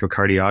heart with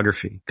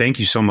echocardiography. Thank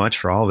you so much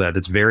for all of that.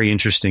 That's very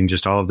interesting,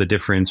 just all of the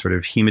different sort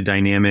of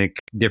hemodynamic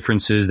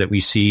differences that we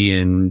see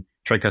in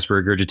tricuspid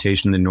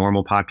regurgitation in the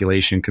normal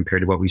population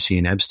compared to what we see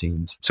in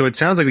Epstein's. So it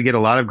sounds like we get a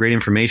lot of great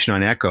information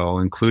on echo,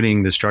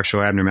 including the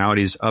structural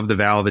abnormalities of the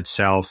valve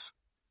itself,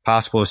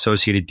 possible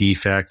associated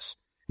defects,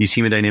 these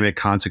hemodynamic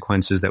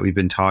consequences that we've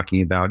been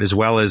talking about, as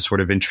well as sort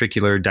of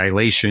ventricular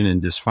dilation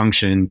and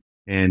dysfunction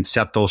and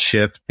septal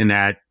shift, and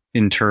that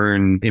in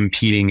turn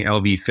impeding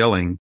LV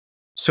filling.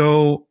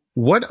 So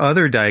what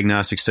other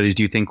diagnostic studies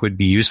do you think would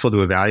be useful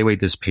to evaluate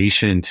this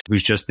patient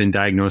who's just been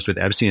diagnosed with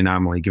Epstein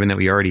anomaly, given that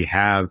we already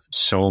have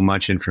so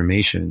much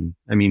information?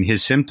 I mean,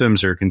 his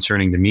symptoms are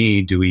concerning to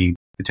me. Do we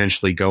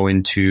potentially go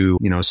into,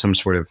 some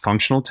sort of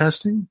functional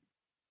testing?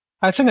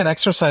 I think an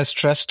exercise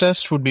stress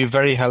test would be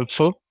very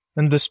helpful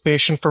in this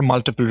patient for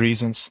multiple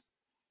reasons.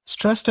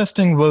 Stress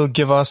testing will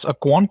give us a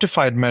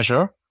quantified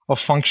measure of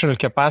functional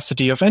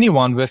capacity of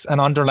anyone with an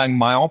underlying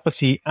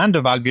myopathy and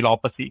a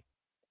valvulopathy.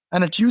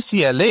 And at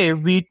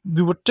UCLA, we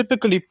would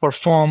typically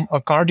perform a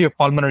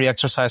cardiopulmonary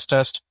exercise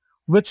test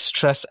with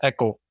stress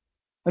echo.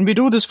 And we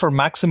do this for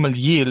maximal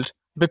yield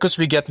because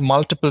we get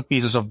multiple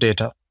pieces of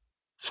data.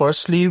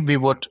 Firstly, we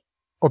would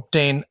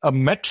obtain a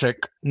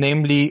metric,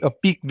 namely a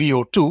peak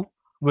VO2,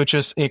 which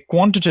is a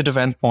quantitative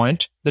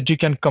endpoint that you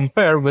can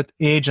compare with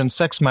age and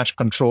sex match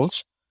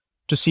controls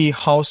to see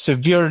how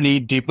severely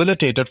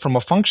debilitated from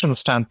a functional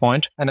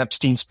standpoint an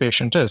Epstein's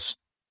patient is.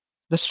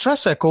 The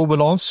stress echo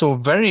will also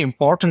very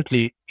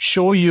importantly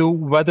show you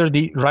whether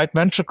the right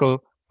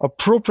ventricle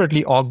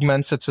appropriately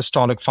augments its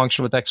systolic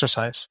function with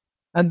exercise.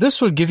 And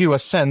this will give you a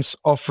sense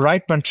of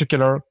right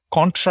ventricular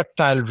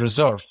contractile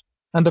reserve.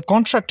 And the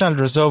contractile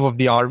reserve of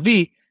the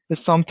RV is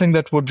something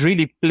that would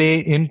really play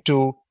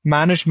into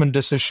management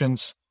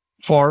decisions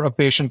for a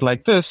patient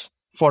like this.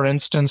 For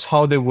instance,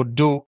 how they would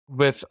do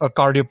with a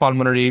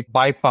cardiopulmonary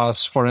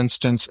bypass, for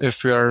instance,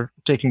 if we are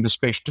taking this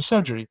patient to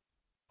surgery.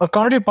 A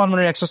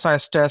cardiopulmonary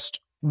exercise test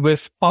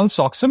with pulse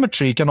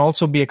oximetry can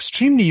also be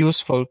extremely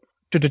useful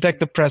to detect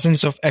the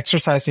presence of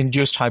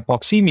exercise-induced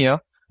hypoxemia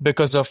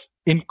because of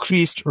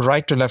increased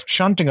right-to-left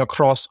shunting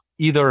across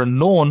either a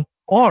known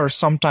or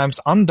sometimes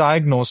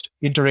undiagnosed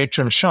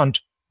interatrial shunt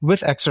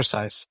with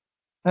exercise.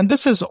 And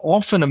this is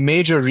often a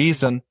major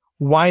reason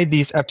why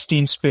these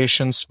Epstein's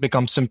patients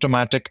become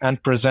symptomatic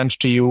and present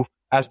to you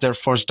as their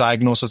first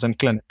diagnosis in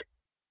clinic.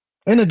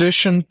 In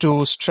addition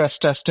to stress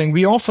testing,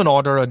 we often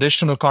order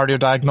additional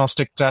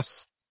cardiodiagnostic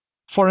tests.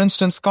 For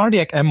instance,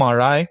 cardiac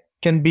MRI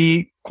can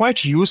be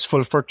quite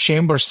useful for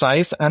chamber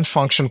size and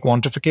function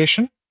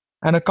quantification,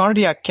 and a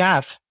cardiac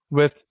cath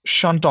with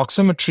shunt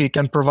oximetry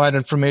can provide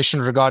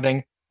information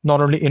regarding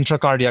not only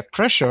intracardiac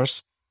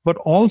pressures, but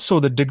also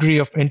the degree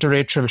of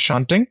interatrial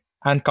shunting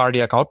and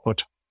cardiac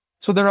output.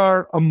 So there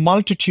are a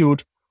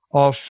multitude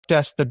of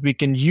tests that we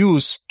can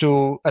use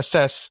to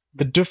assess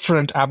the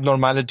different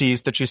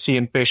abnormalities that you see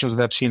in patients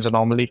with Epstein's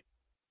anomaly.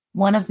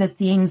 One of the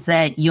themes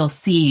that you'll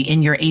see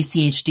in your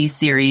ACHD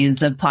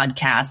series of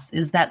podcasts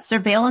is that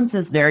surveillance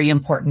is very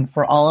important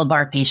for all of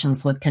our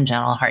patients with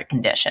congenital heart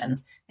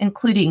conditions,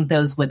 including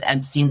those with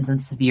Epstein's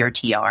and severe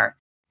TR.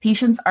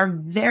 Patients are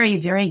very,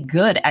 very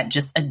good at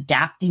just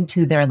adapting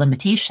to their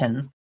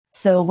limitations.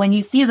 So when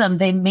you see them,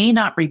 they may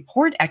not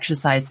report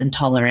exercise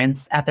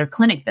intolerance at their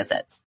clinic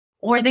visits,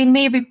 or they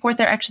may report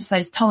their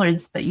exercise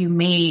tolerance, but you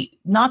may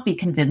not be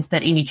convinced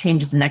that any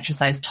changes in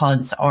exercise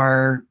tolerance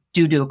are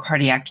due to a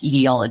cardiac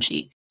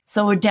etiology.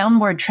 So a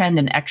downward trend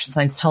in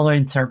exercise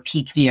tolerance or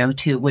peak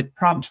VO2 would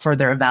prompt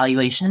further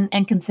evaluation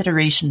and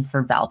consideration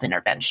for valve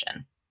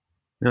intervention.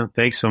 No,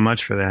 thanks so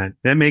much for that.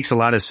 That makes a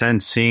lot of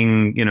sense,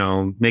 seeing,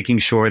 making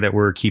sure that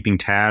we're keeping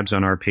tabs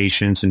on our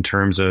patients in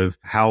terms of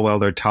how well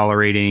they're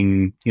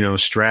tolerating,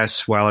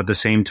 stress, while at the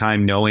same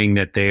time knowing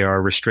that they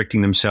are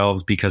restricting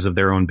themselves because of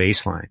their own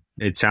baseline.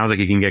 It sounds like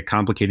it can get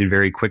complicated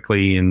very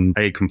quickly, and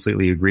I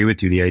completely agree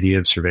with you. The idea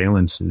of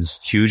surveillance is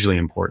hugely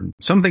important.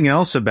 Something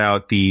else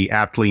about the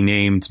aptly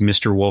named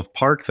Mr. Wolf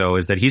Park, though,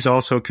 is that he's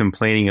also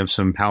complaining of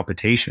some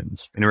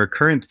palpitations. And a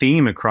recurrent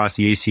theme across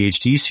the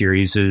ACHD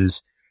series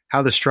is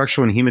how the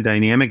structural and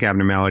hemodynamic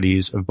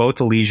abnormalities of both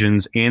the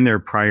lesions and their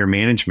prior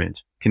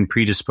management can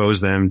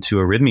predispose them to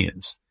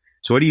arrhythmias.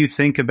 So what do you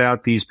think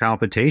about these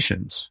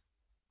palpitations?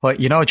 Well,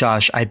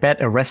 Josh, I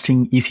bet a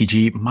resting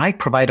ECG might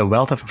provide a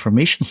wealth of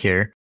information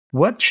here.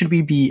 What should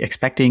we be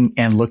expecting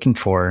and looking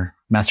for,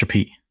 Master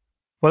P?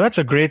 Well, that's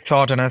a great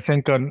thought. And I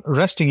think a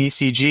resting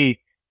ECG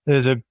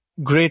is a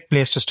great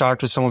place to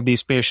start with some of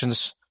these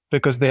patients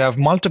because they have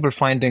multiple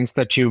findings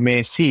that you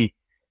may see.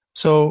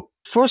 So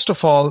first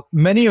of all,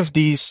 many of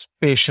these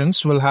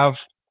patients will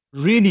have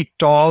really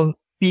tall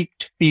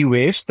peaked P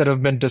waves that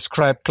have been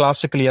described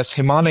classically as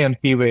Himalayan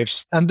P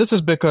waves. And this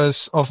is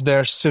because of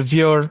their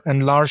severe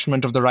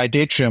enlargement of the right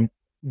atrium,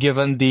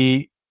 given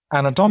the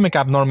anatomic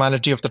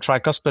abnormality of the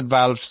tricuspid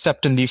valve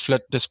septal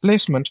leaflet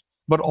displacement,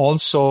 but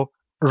also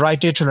right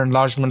atrial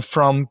enlargement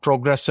from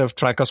progressive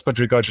tricuspid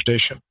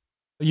regurgitation.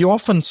 You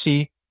often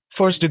see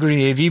first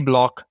degree AV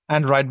block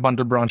and right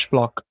bundle branch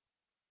block.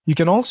 You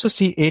can also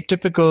see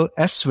atypical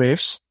S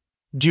waves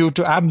due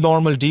to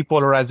abnormal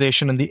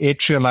depolarization in the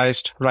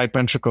atrialized right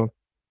ventricle.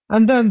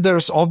 And then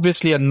there's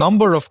obviously a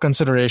number of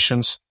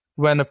considerations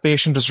when a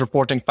patient is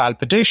reporting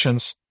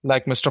palpitations,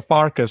 like Mr.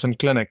 Park is in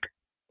clinic.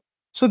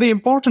 So the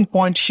important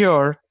point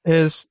here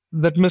is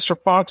that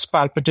Mr. Park's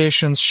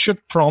palpitations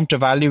should prompt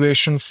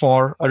evaluation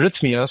for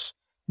arrhythmias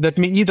that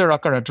may either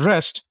occur at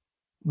rest,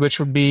 which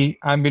would be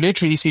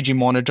ambulatory ECG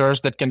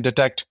monitors that can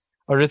detect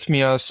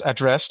arrhythmias at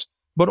rest,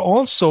 but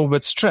also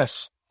with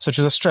stress, such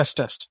as a stress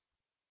test.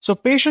 So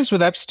patients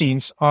with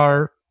Epstein's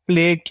are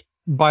plagued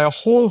by a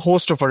whole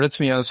host of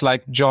arrhythmias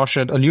like Josh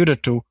had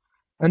alluded to,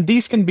 and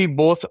these can be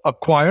both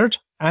acquired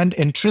and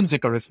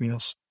intrinsic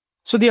arrhythmias.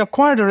 So the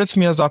acquired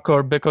arrhythmias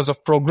occur because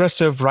of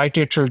progressive right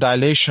atrial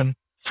dilation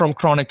from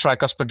chronic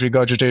tricuspid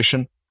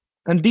regurgitation,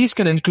 and these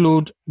can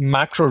include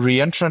macro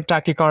reentrant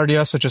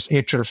tachycardia such as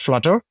atrial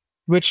flutter,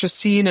 which is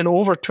seen in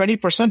over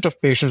 20%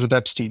 of patients with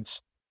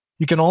Epstein's.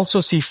 You can also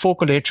see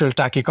focal atrial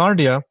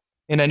tachycardia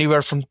in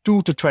anywhere from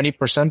 2 to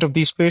 20% of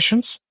these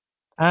patients,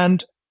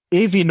 and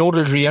AV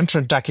nodal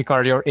reentrant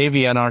tachycardia or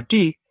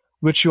AVNRT,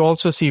 which you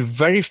also see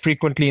very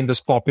frequently in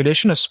this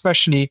population,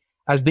 especially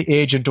as they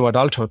age into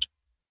adulthood.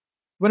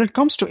 When it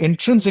comes to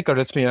intrinsic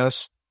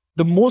arrhythmias,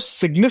 the most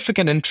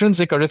significant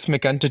intrinsic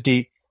arrhythmic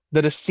entity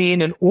that is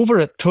seen in over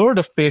a third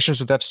of patients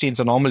with Epstein's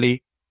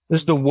anomaly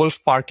is the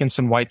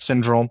Wolff-Parkinson-White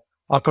syndrome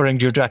occurring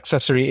due to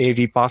accessory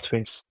AV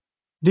pathways.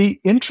 The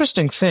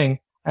interesting thing,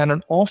 and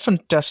an often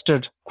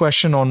tested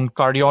question on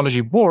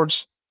cardiology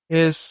boards,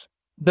 is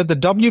that the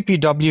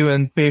WPW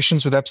in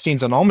patients with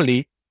Epstein's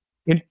anomaly,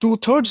 in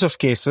 2/3 of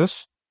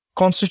cases,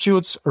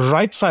 constitutes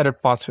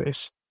right-sided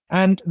pathways.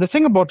 And the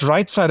thing about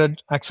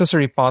right-sided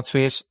accessory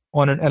pathways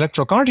on an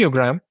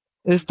electrocardiogram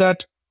is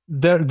that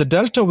the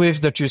delta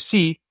waves that you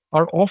see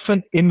are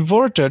often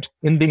inverted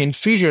in the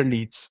inferior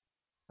leads.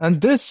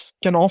 And this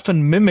can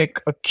often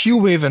mimic a Q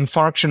wave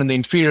infarction in the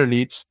inferior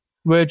leads,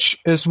 which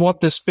is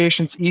what this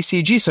patient's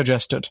ECG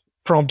suggested,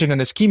 prompting an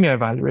ischemia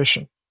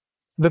evaluation.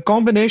 The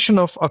combination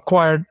of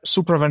acquired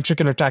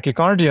supraventricular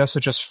tachycardia,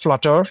 such as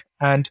flutter,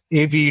 and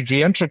AV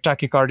reentrant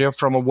tachycardia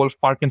from a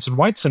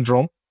Wolff-Parkinson-White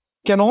syndrome,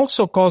 can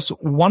also cause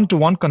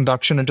one-to-one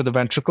conduction into the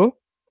ventricle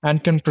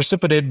and can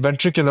precipitate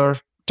ventricular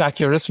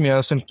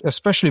tachyarrhythmias, and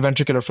especially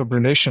ventricular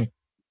fibrillation.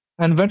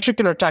 And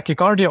ventricular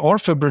tachycardia or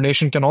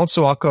fibrillation can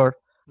also occur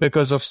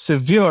because of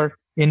severe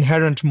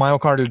inherent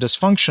myocardial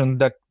dysfunction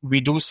that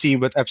we do see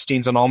with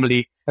Epstein's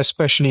anomaly,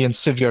 especially in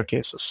severe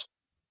cases.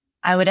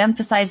 I would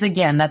emphasize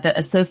again that the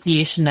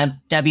association of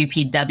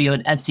WPW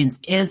and Epstein's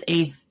is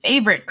a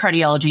favorite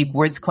cardiology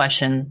boards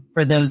question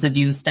for those of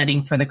you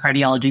studying for the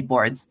cardiology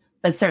boards.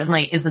 but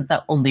certainly isn't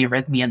the only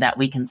arrhythmia that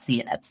we can see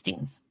in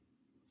Epstein's.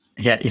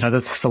 Yeah,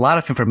 there's a lot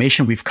of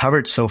information we've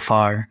covered so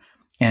far.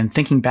 And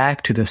thinking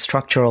back to the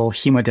structural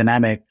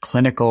hemodynamic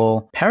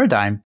clinical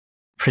paradigm,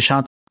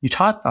 Prashant, you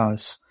taught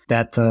us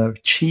that the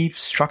chief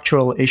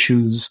structural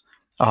issues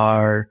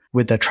are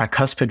with the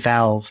tricuspid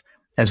valve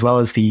as well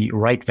as the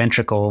right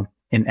ventricle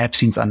in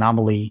Epstein's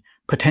anomaly,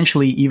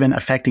 potentially even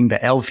affecting the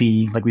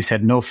LV, like we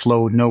said, no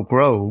flow, no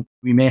grow.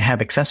 We may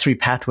have accessory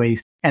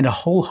pathways and a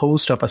whole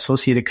host of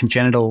associated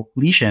congenital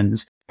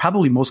lesions,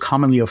 probably most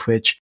commonly of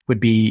which would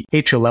be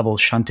atrial level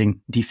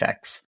shunting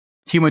defects.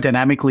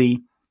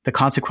 Hemodynamically, the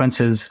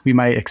consequences we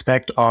might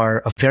expect are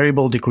of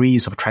variable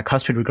degrees of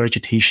tricuspid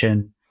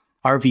regurgitation,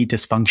 RV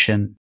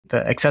dysfunction,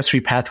 the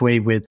accessory pathway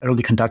with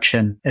early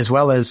conduction, as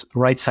well as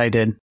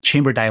right-sided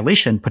chamber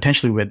dilation,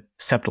 potentially with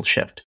septal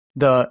shift.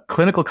 The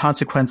clinical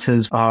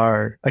consequences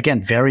are,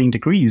 again, varying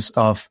degrees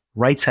of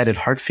right-sided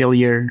heart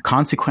failure,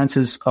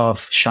 consequences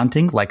of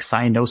shunting like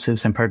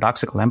cyanosis and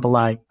paradoxical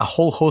emboli, a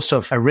whole host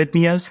of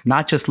arrhythmias,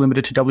 not just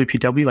limited to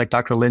WPW like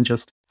Dr. Lin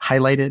just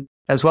highlighted,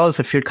 as well as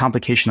the feared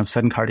complication of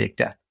sudden cardiac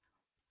death.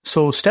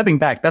 So stepping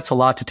back, that's a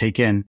lot to take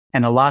in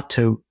and a lot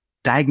to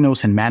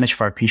diagnose and manage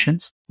for our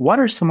patients. What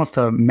are some of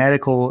the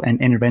medical and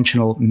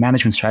interventional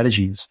management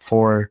strategies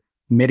for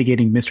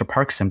mitigating Mr.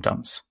 Park's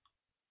symptoms?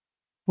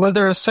 Well,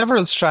 there are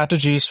several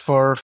strategies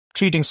for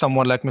treating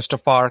someone like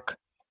Mr. Park.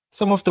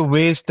 Some of the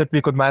ways that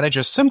we could manage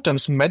his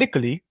symptoms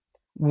medically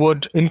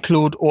would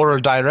include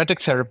oral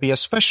diuretic therapy,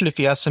 especially if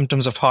he has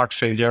symptoms of heart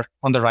failure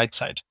on the right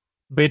side.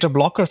 Beta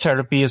blocker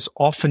therapy is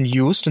often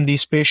used in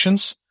these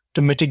patients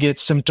to mitigate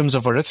symptoms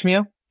of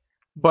arrhythmia,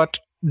 but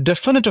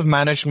definitive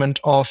management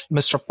of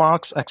Mr.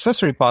 Park's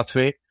accessory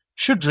pathway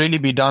should really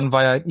be done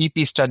via an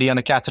EP study and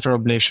a catheter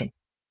ablation.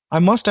 I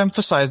must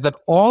emphasize that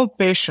all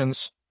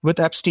patients with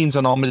Epstein's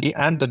anomaly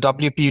and the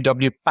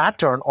WPW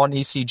pattern on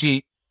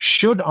ECG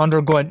should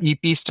undergo an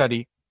EP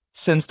study,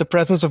 since the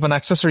presence of an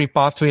accessory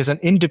pathway is an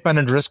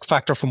independent risk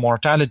factor for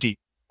mortality.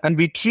 And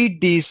we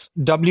treat these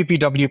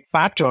WPW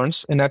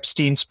patterns in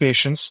Epstein's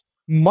patients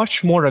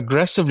much more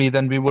aggressively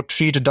than we would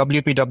treat a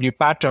WPW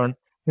pattern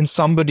in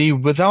somebody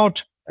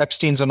without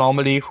Epstein's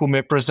anomaly who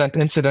may present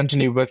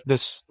incidentally with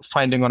this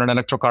finding on an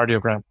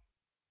electrocardiogram.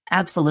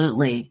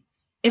 Absolutely.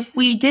 If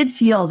we did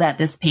feel that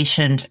this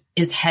patient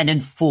is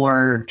headed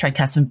for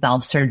tricuspid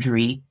valve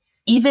surgery,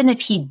 even if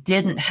he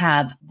didn't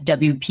have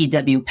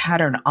WPW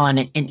pattern on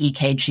an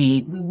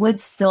EKG, we would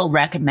still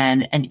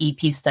recommend an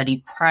EP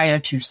study prior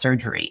to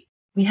surgery.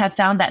 We have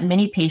found that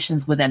many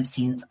patients with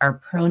Epstein's are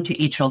prone to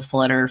atrial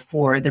flutter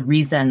for the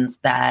reasons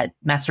that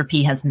Master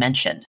P has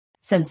mentioned.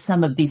 Since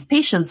some of these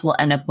patients will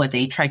end up with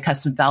a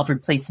tricuspid valve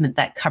replacement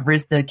that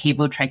covers the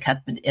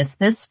cavo-tricuspid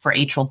isthmus for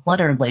atrial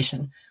flutter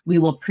ablation, we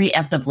will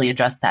preemptively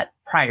address that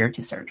prior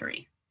to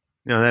surgery.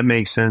 No, that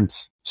makes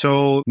sense.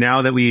 So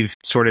now that we've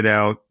sorted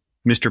out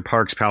Mr.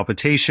 Park's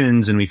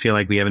palpitations and we feel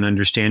like we have an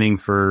understanding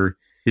for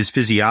his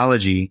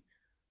physiology,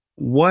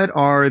 what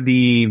are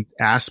the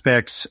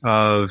aspects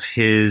of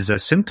his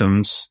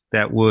symptoms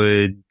that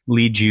would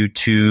lead you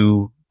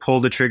to pull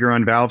the trigger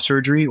on valve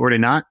surgery or to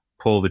not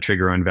pull the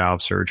trigger on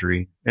valve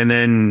surgery? And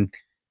then,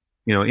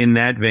 in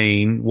that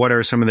vein, what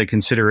are some of the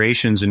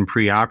considerations in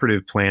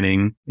preoperative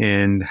planning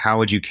and how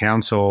would you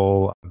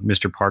counsel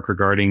Mr. Park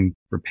regarding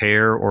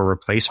repair or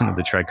replacement of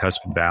the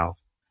tricuspid valve?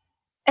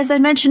 As I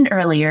mentioned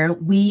earlier,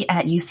 we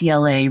at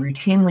UCLA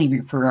routinely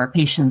refer our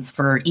patients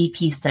for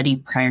EP study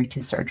prior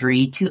to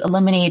surgery to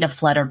eliminate a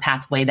flutter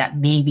pathway that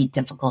may be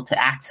difficult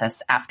to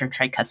access after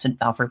tricuspid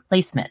valve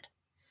replacement.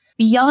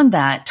 Beyond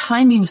that,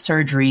 timing of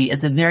surgery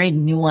is a very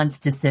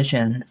nuanced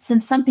decision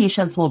since some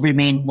patients will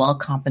remain well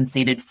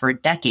compensated for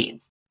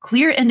decades.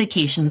 Clear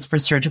indications for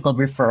surgical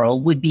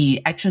referral would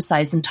be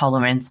exercise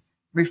intolerance,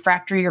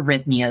 refractory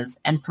arrhythmias,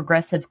 and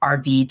progressive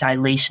RV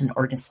dilation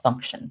or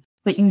dysfunction.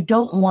 But you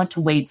don't want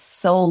to wait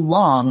so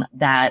long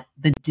that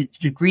the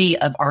degree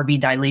of RV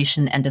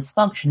dilation and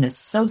dysfunction is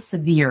so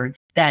severe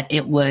that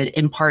it would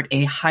impart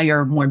a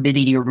higher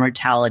morbidity or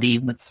mortality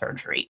with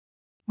surgery.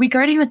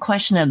 Regarding the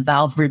question of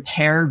valve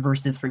repair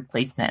versus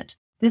replacement,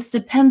 this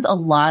depends a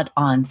lot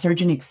on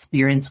surgeon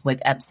experience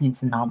with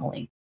Epstein's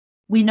anomaly.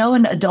 We know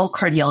in adult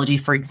cardiology,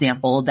 for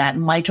example, that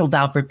mitral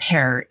valve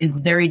repair is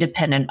very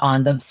dependent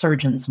on the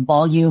surgeon's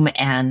volume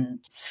and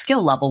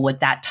skill level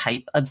with that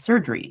type of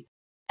surgery.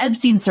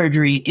 Epstein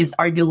surgery is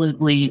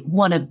arguably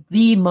one of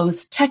the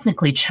most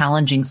technically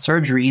challenging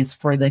surgeries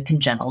for the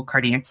congenital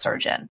cardiac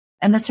surgeon.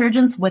 And the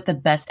surgeons with the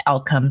best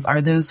outcomes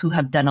are those who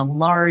have done a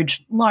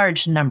large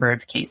number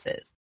of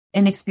cases.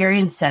 In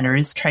experienced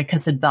centers,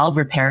 tricuspid valve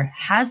repair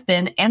has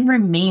been and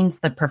remains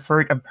the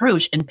preferred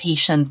approach in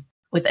patients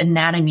with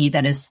anatomy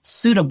that is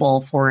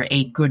suitable for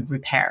a good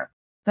repair.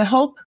 The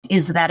hope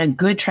is that a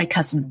good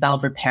tricuspid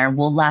valve repair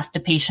will last a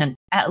patient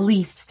at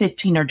least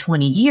 15 or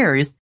 20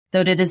 years,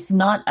 though it is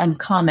not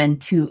uncommon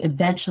to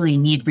eventually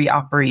need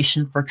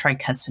reoperation for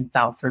tricuspid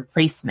valve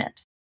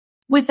replacement.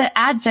 With the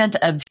advent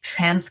of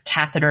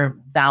transcatheter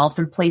valve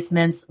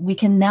replacements, we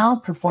can now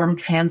perform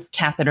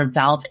transcatheter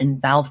valve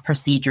and valve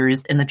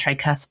procedures in the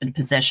tricuspid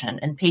position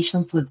in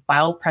patients with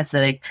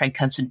bioprosthetic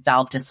tricuspid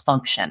valve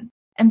dysfunction.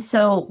 And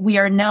so we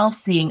are now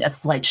seeing a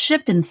slight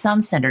shift in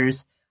some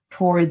centers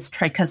towards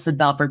tricuspid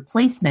valve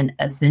replacement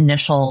as the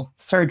initial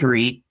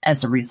surgery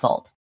as a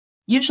result.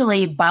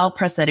 Usually,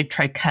 bioprosthetic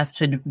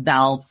tricuspid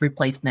valve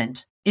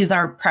replacement is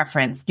our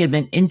preference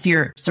given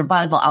inferior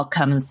survival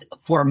outcomes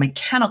for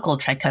mechanical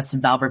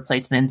tricuspid valve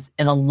replacements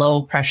in a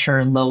low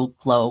pressure, low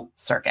flow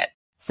circuit.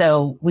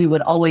 So we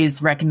would always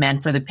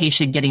recommend for the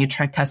patient getting a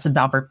tricuspid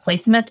valve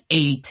replacement,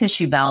 a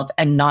tissue valve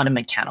and not a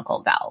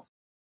mechanical valve.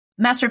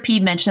 Master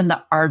P mentioned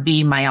the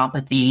RV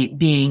myopathy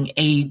being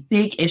a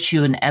big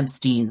issue in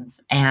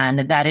Ebstein's, and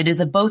that it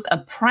is both a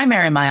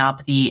primary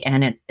myopathy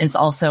and it is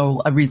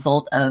also a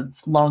result of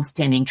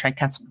longstanding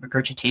tricuspid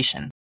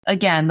regurgitation.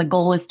 Again, the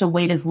goal is to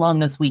wait as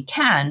long as we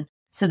can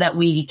so that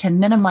we can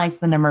minimize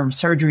the number of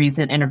surgeries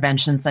and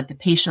interventions that the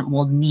patient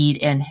will need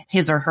in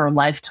his or her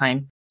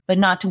lifetime, but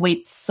not to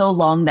wait so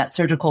long that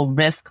surgical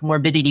risk,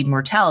 morbidity,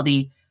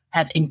 mortality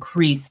have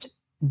increased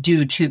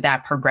due to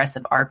that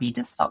progressive RV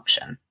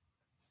dysfunction.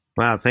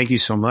 Wow, thank you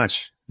so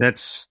much.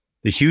 That's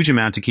a huge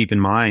amount to keep in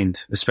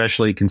mind,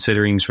 especially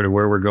considering sort of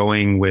where we're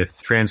going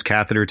with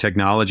transcatheter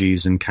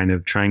technologies and kind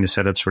of trying to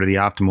set up sort of the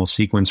optimal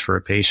sequence for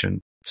a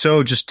patient.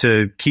 So just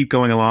to keep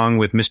going along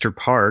with Mr.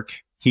 Park,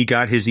 he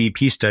got his EP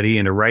study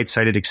and a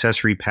right-sided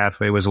accessory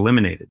pathway was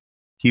eliminated.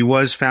 He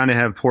was found to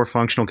have poor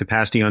functional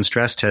capacity on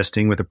stress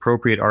testing with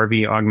appropriate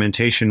RV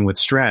augmentation with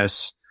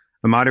stress,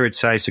 a moderate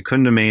size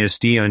secundum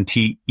ASD on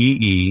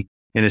TEE,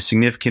 and a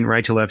significant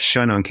right-to-left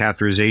shunt on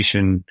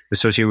catheterization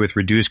associated with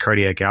reduced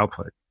cardiac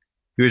output.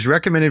 He was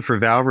recommended for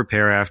valve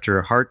repair after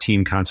a heart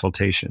team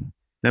consultation.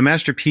 Now,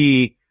 Master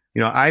P,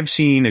 I've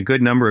seen a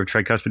good number of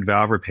tricuspid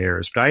valve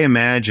repairs, but I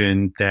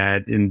imagine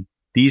that in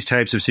these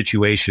types of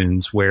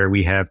situations where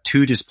we have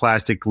two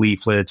dysplastic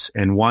leaflets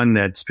and one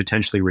that's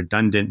potentially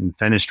redundant and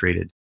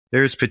fenestrated,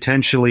 there's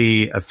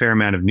potentially a fair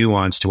amount of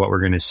nuance to what we're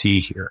going to see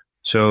here.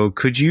 So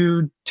could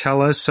you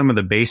tell us some of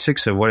the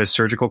basics of what a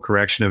surgical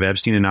correction of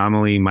Ebstein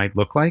anomaly might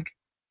look like?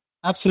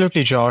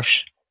 Absolutely,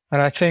 Josh.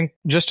 And I think,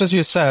 just as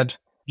you said,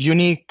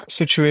 unique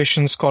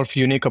situations call for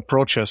unique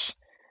approaches.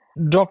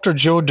 Dr.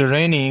 Joe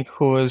Deraney,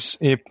 who is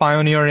a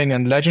pioneering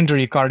and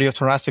legendary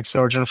cardiothoracic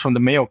surgeon from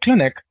the Mayo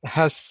Clinic,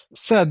 has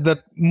said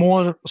that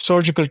more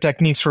surgical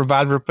techniques for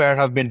valve repair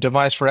have been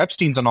devised for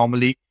Ebstein's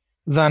anomaly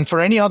than for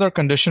any other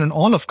condition in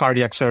all of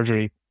cardiac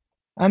surgery.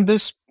 And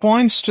this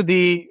points to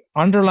the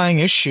underlying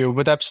issue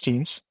with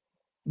Ebstein's,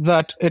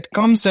 that it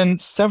comes in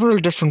several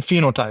different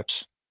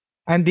phenotypes.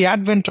 And the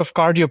advent of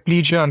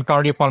cardioplegia and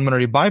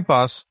cardiopulmonary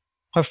bypass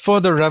have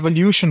further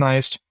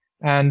revolutionized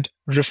and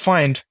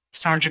refined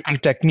surgical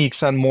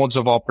techniques and modes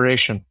of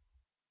operation.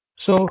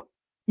 So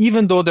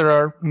even though there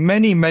are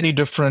many, many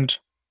different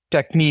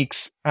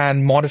techniques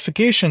and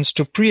modifications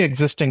to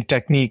pre-existing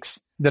techniques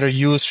that are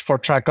used for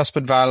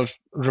tricuspid valve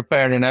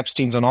repair in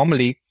Ebstein's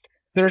anomaly,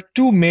 there are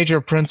two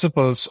major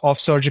principles of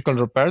surgical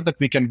repair that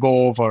we can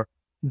go over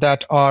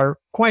that are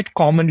quite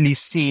commonly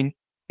seen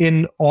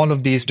in all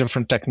of these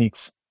different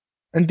techniques.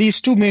 And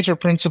these two major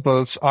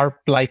principles are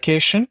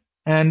plication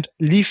and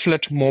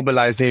leaflet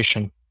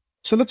mobilization.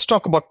 So let's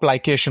talk about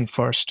plication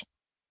first.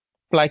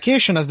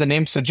 Plication, as the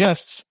name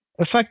suggests,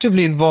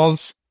 effectively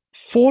involves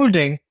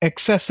folding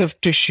excessive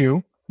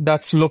tissue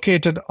that's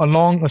located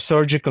along a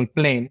surgical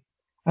plane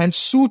and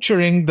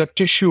suturing the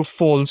tissue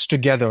folds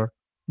together,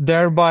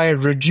 thereby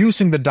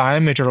reducing the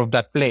diameter of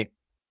that plane.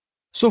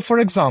 So for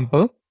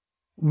example,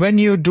 when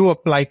you do a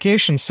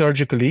plication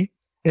surgically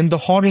in the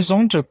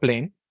horizontal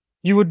plane,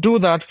 you would do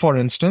that, for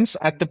instance,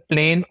 at the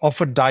plane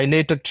of a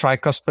dilated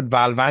tricuspid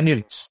valve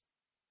annulus.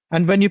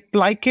 And when you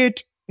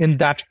plicate in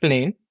that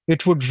plane,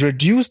 it would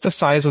reduce the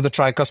size of the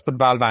tricuspid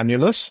valve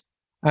annulus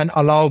and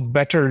allow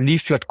better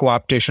leaflet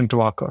coaptation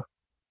to occur.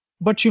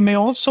 But you may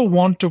also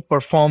want to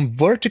perform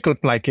vertical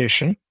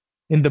plication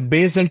in the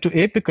basal to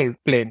apical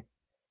plane.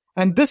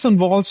 And this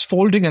involves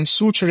folding and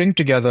suturing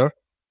together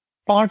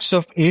parts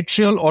of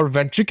atrial or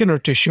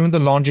ventricular tissue in the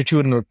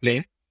longitudinal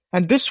plane.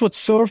 And this would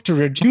serve to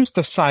reduce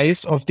the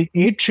size of the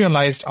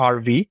atrialized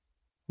RV,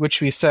 which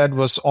we said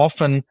was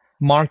often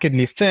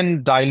markedly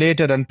thin,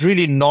 dilated, and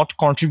really not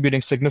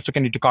contributing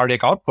significantly to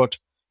cardiac output.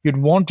 You'd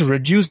want to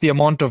reduce the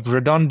amount of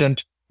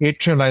redundant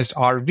atrialized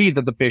RV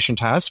that the patient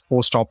has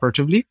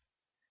post-operatively.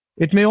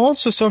 It may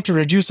also serve to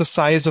reduce the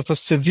size of a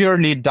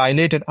severely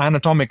dilated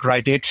anatomic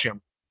right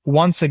atrium,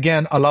 once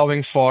again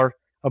allowing for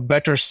a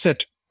better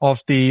sit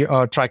of the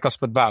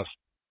tricuspid valve.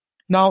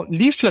 Now,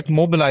 leaflet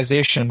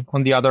mobilization,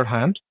 on the other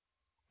hand,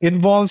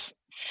 involves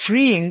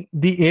freeing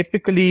the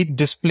apically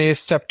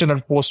displaced septal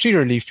and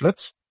posterior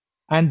leaflets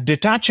and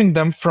detaching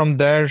them from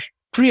their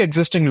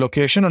pre-existing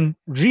location and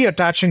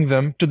reattaching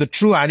them to the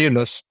true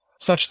annulus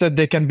such that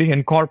they can be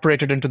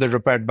incorporated into the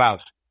repaired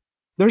valve.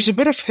 There's a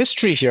bit of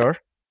history here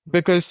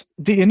because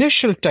the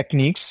initial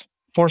techniques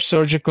for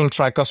surgical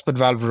tricuspid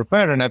valve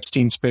repair in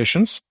Ebstein's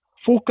patients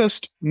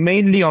focused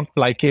mainly on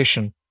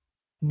plication.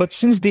 But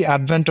since the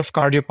advent of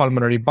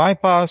cardiopulmonary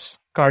bypass,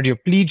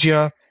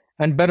 cardioplegia,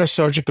 and better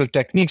surgical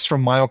techniques for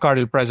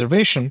myocardial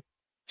preservation,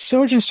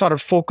 surgeons started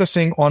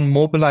focusing on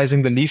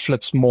mobilizing the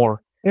leaflets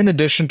more, in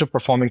addition to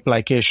performing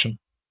plication.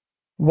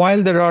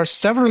 While there are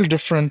several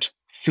different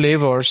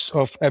flavors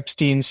of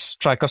Ebstein's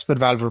tricuspid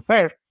valve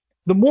repair,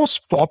 the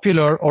most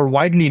popular or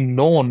widely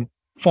known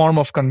form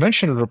of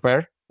conventional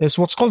repair is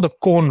what's called the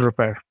cone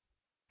repair.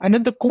 And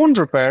in the cone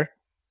repair,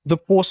 the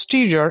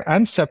posterior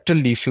and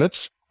septal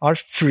leaflets are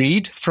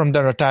freed from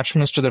their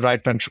attachments to the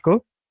right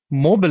ventricle,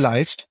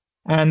 mobilized,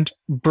 and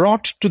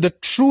brought to the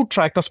true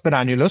tricuspid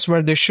annulus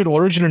where they should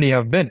originally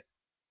have been.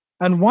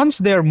 And once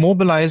they are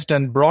mobilized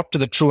and brought to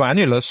the true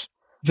annulus,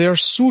 they are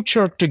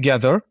sutured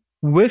together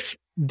with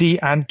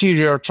the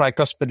anterior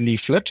tricuspid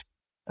leaflet,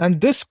 and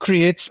this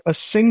creates a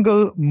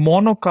single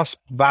monocusp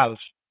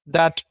valve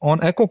that on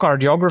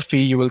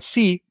echocardiography you will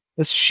see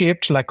is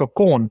shaped like a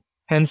cone,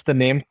 hence the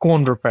name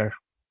cone repair.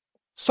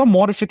 Some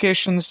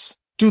modifications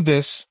to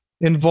this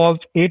involve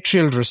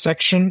atrial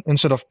resection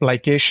instead of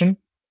plication,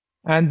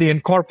 and the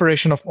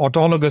incorporation of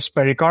autologous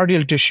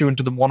pericardial tissue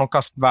into the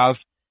monocusp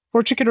valve,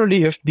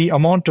 particularly if the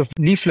amount of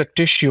leaflet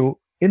tissue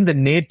in the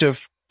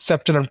native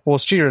septal and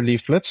posterior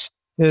leaflets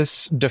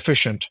is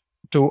deficient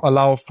to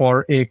allow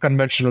for a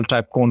conventional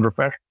type cone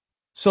repair.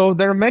 So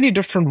there are many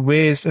different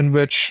ways in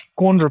which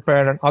cone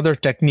repair and other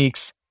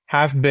techniques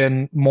have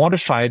been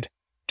modified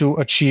to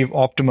achieve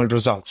optimal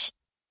results.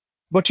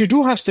 But you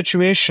do have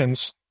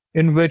situations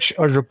in which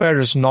a repair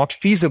is not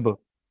feasible.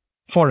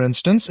 For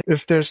instance,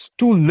 if there's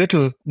too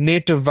little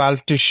native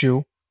valve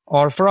tissue,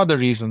 or for other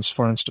reasons,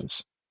 for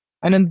instance.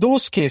 And in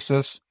those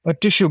cases, a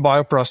tissue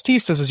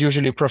bioprosthesis is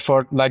usually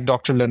preferred, like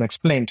Dr. Lin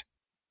explained.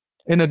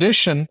 In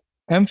addition,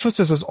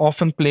 emphasis is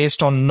often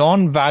placed on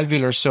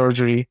non-valvular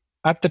surgery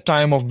at the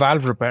time of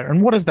valve repair.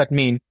 And what does that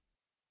mean?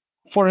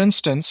 For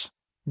instance,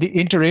 the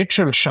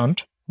interatrial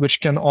shunt,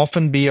 which can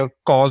often be a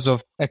cause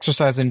of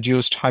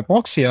exercise-induced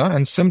hypoxia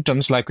and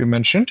symptoms like we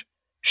mentioned,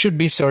 should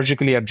be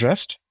surgically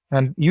addressed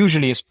and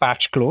usually is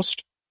patch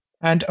closed.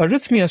 And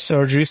arrhythmia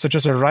surgery, such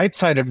as a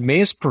right-sided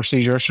maze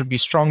procedure, should be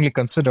strongly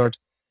considered,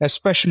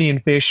 especially in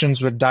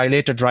patients with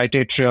dilated right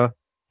atria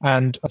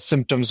and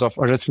symptoms of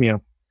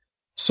arrhythmia.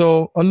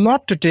 So a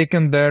lot to take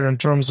in there in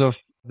terms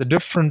of the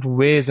different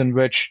ways in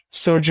which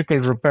surgical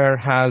repair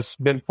has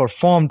been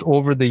performed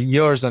over the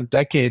years and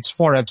decades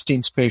for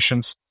Ebstein's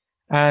patients.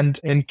 And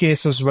in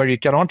cases where you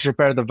cannot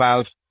repair the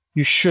valve,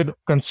 you should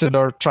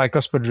consider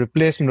tricuspid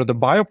replacement with a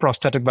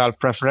bioprosthetic valve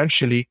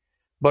preferentially,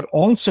 but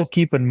also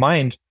keep in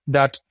mind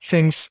that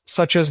things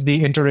such as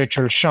the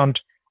interatrial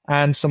shunt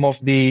and some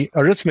of the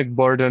arrhythmic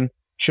burden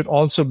should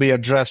also be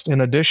addressed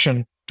in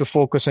addition to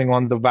focusing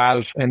on the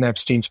valve in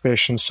Ebstein's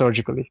patients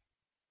surgically.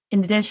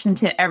 In addition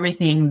to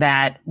everything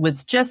that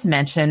was just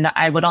mentioned,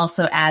 I would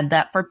also add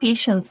that for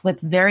patients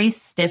with very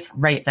stiff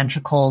right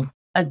ventricles,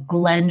 a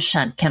Glenn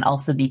shunt can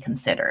also be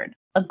considered.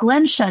 A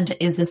Glenn shunt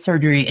is a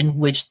surgery in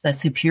which the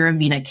superior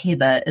vena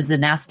cava is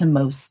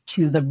anastomosed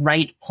to the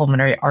right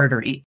pulmonary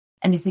artery.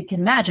 And as you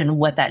can imagine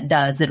what that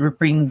does, it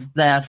brings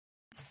the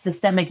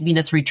systemic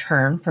venous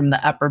return from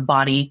the upper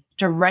body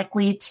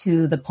directly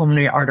to the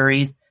pulmonary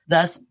arteries,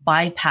 thus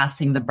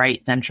bypassing the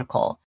right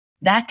ventricle.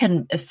 That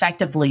can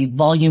effectively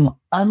volume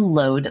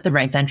unload the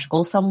right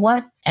ventricle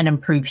somewhat and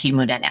improve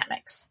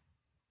hemodynamics.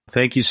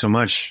 Thank you so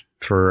much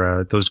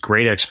for those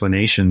great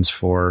explanations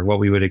for what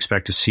we would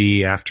expect to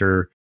see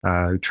after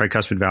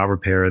tricuspid valve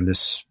repair in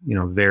this,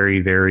 very,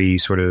 very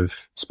sort of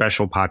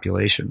special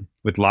population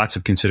with lots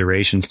of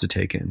considerations to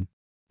take in.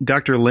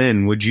 Dr.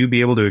 Lin, would you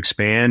be able to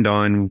expand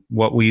on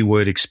what we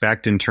would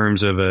expect in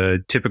terms of a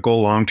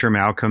typical long-term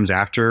outcomes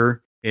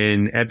after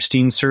an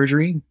Ebstein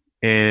surgery?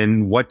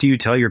 And what do you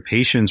tell your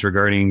patients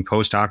regarding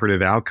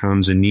post-operative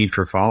outcomes and need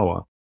for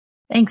follow-up?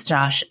 Thanks,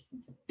 Josh.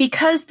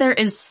 Because there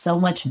is so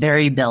much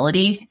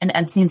variability in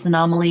Ebstein's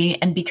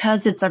anomaly, and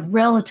because it's a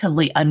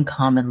relatively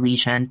uncommon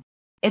lesion,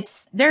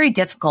 it's very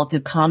difficult to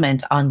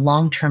comment on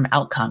long-term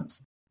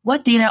outcomes.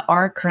 What data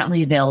are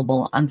currently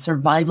available on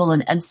survival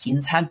in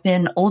Ebstein's have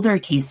been older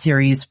case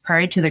series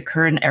prior to the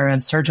current era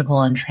of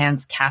surgical and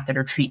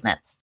transcatheter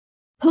treatments.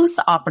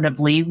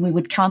 Post-operatively, we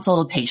would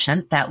counsel a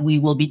patient that we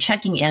will be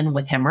checking in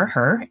with him or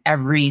her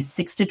every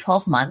 6 to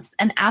 12 months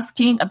and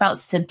asking about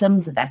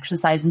symptoms of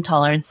exercise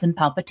intolerance and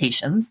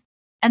palpitations,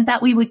 and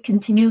that we would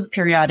continue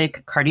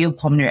periodic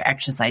cardiopulmonary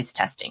exercise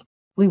testing.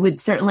 We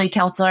would certainly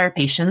counsel our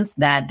patients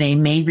that they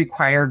may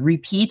require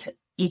repeat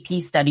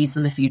EP studies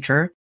in the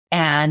future,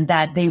 and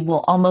that they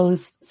will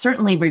almost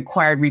certainly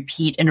require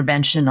repeat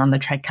intervention on the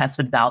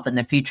tricuspid valve in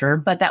the future,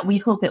 but that we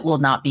hope it will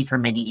not be for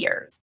many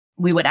years.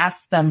 We would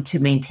ask them to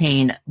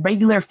maintain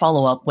regular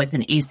follow-up with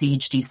an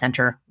ACHD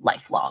center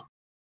lifelong.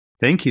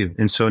 Thank you.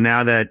 And so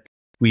now that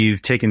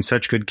we've taken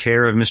such good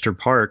care of Mr.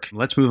 Park,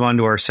 let's move on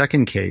to our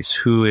second case,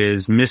 who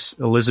is Miss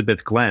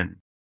Elizabeth Glenn.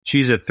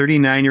 She's a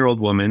 39-year-old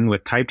woman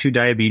with type 2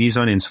 diabetes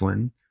on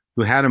insulin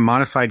who had a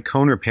modified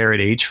cone repair at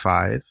age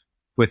 5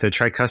 with a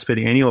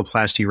tricuspid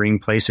annuloplasty ring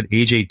placed at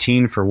age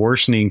 18 for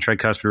worsening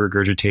tricuspid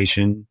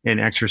regurgitation and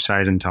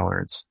exercise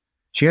intolerance.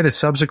 She had a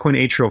subsequent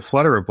atrial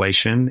flutter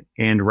ablation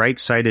and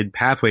right-sided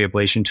pathway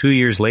ablation 2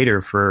 years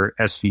later for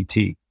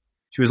SVT.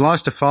 She was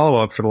lost to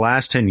follow-up for the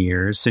last 10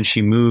 years since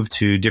she moved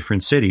to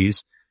different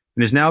cities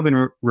and has now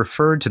been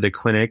referred to the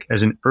clinic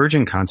as an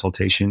urgent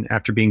consultation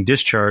after being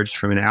discharged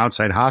from an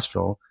outside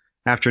hospital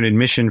after an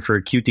admission for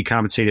acute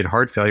decompensated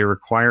heart failure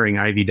requiring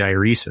IV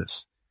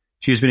diuresis.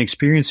 She has been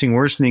experiencing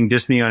worsening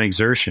dyspnea on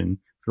exertion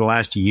for the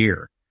last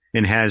year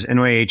and has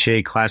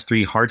NYHA Class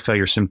 3 heart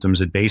failure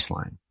symptoms at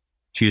baseline.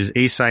 She is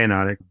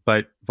acyanotic,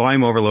 but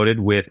volume overloaded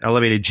with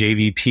elevated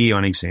JVP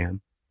on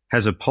exam,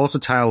 has a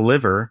pulsatile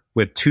liver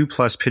with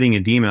 2+ pitting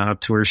edema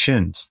up to her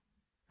shins.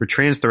 Her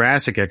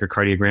transthoracic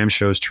echocardiogram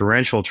shows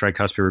torrential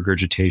tricuspid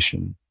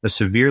regurgitation, a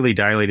severely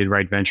dilated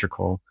right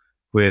ventricle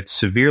with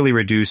severely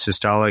reduced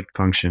systolic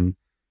function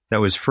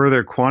that was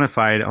further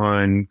quantified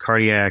on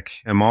cardiac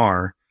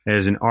MR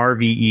as an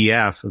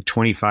RVEF of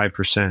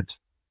 25%.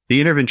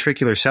 The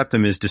interventricular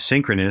septum is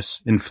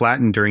desynchronous and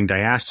flattened during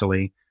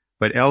diastole,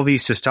 but LV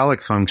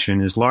systolic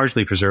function is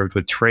largely preserved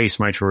with trace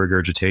mitral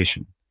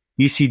regurgitation.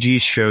 ECG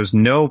shows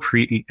no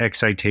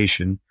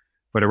pre-excitation,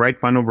 but a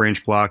right bundle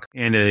branch block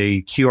and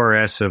a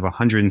QRS of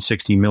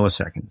 160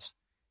 milliseconds.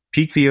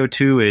 Peak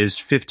VO2 is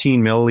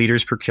 15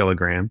 milliliters per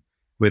kilogram,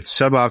 with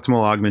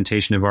suboptimal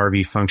augmentation of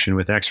RV function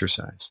with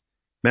exercise.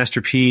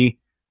 Master P,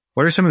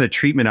 what are some of the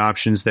treatment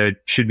options that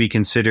should be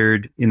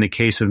considered in the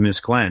case of Ms.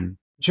 Glenn?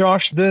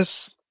 Josh,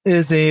 this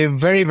is a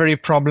very, very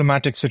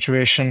problematic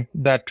situation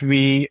that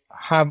we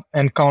have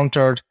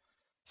encountered,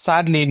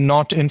 sadly,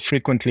 not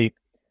infrequently.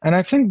 And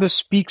I think this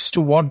speaks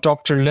to what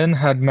Dr. Lin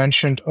had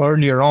mentioned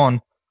earlier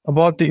on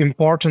about the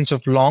importance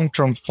of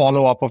long-term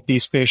follow-up of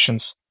these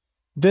patients.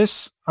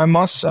 This, I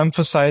must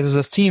emphasize, is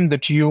a theme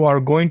that you are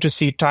going to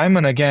see time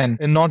and again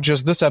in not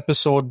just this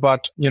episode,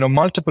 but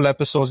multiple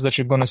episodes that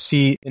you're going to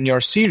see in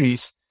your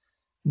series,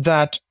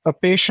 that a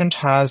patient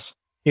has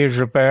a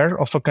repair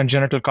of a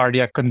congenital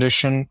cardiac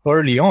condition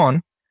early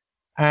on,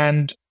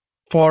 and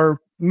for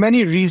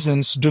many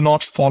reasons do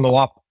not follow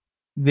up.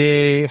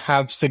 They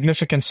have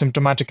significant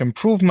symptomatic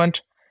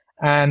improvement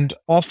and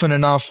often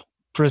enough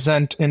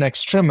present in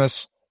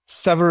extremis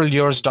several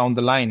years down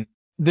the line.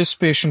 This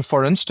patient,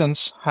 for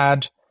instance,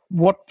 had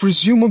what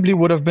presumably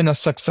would have been a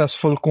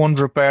successful cone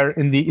repair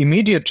in the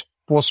immediate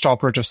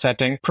postoperative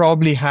setting,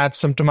 probably had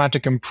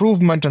symptomatic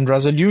improvement and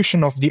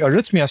resolution of the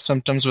arrhythmia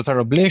symptoms with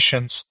her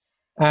ablations,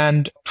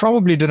 and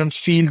probably didn't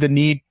feel the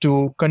need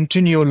to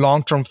continue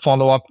long-term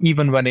follow-up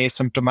even when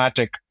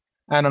asymptomatic.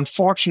 And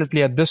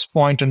unfortunately, at this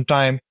point in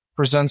time,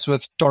 presents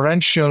with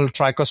torrential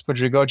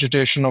tricuspid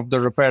regurgitation of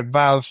the repaired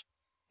valve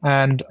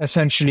and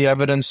essentially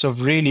evidence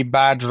of really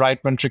bad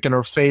right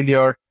ventricular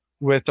failure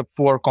with a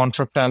poor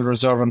contractile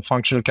reserve and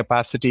functional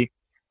capacity.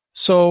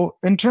 So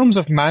in terms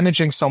of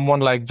managing someone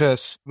like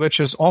this,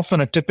 which is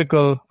often a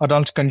typical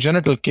adult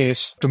congenital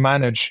case to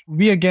manage,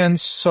 we again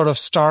sort of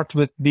start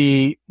with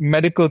the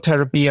medical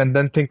therapy and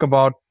then think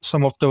about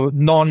some of the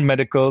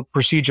non-medical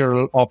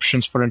procedural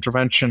options for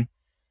intervention.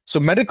 So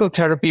medical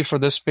therapy for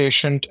this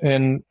patient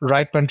in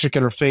right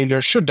ventricular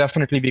failure should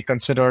definitely be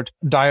considered.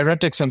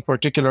 Diuretics in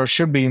particular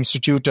should be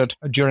instituted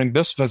during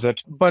this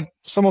visit, but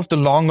some of the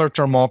longer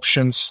term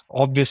options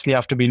obviously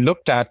have to be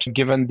looked at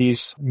given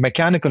these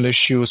mechanical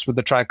issues with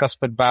the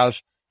tricuspid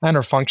valve and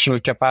her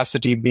functional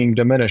capacity being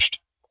diminished.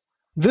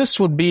 This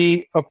would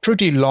be a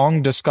pretty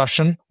long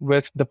discussion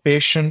with the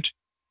patient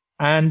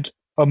and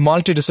a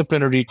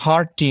multidisciplinary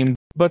heart team,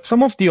 but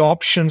some of the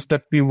options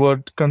that we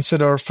would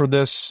consider for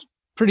this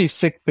pretty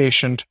sick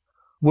patient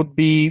would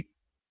be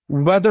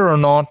whether or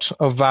not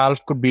a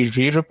valve could be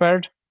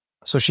re-repaired.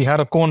 So she had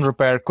a cone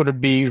repair. Could it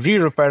be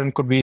re-repaired and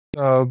could we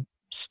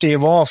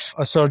stave off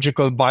a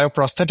surgical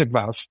bioprosthetic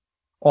valve?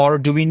 Or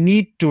do we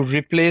need to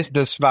replace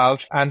this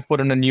valve and put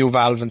in a new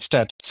valve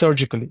instead,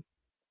 surgically?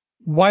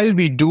 While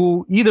we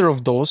do either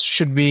of those,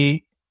 should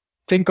we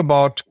think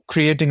about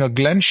creating a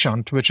Glenn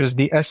shunt, which is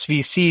the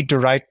SVC to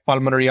right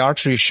pulmonary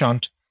artery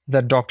shunt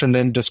that Dr.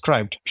 Lin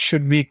described?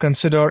 Should we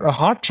consider a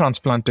heart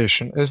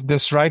transplantation? Is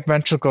this right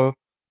ventricle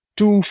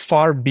too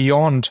far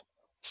beyond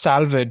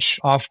salvage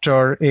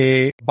after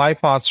a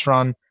bypass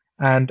run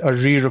and a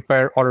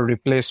re-repair or a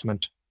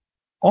replacement?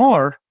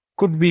 Or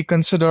could we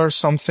consider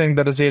something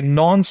that is a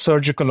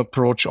non-surgical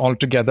approach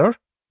altogether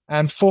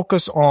and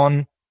focus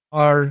on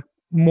our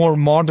more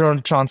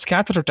modern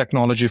transcatheter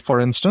technology,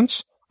 for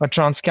instance, a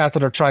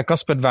transcatheter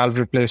tricuspid valve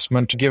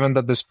replacement, given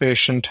that this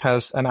patient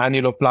has an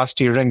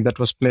annuloplasty ring that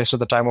was placed at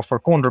the time of her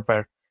cone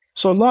repair.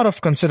 So a lot of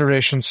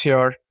considerations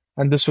here,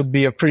 and this would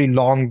be a pretty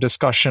long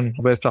discussion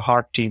with the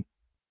heart team.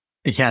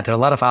 Yeah, there are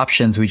a lot of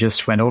options we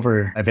just went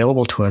over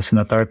available to us in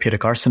the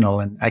therapeutic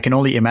arsenal, and I can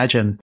only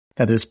imagine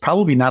that there's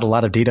probably not a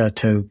lot of data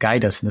to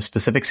guide us in this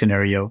specific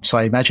scenario. So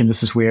I imagine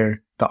this is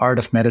where the art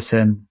of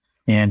medicine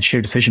and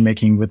shared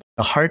decision-making with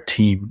the heart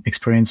team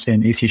experienced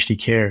in ACHD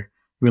care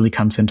really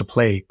comes into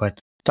play. But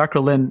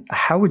Dr. Lin,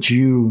 how would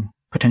you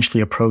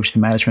potentially approach the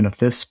management of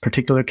this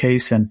particular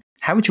case, and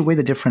how would you weigh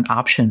the different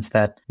options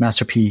that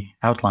Master P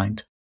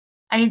outlined?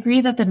 I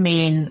agree that the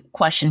main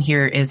question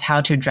here is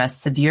how to address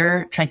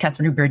severe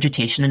tricuspid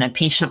regurgitation in a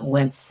patient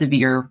with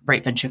severe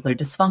right ventricular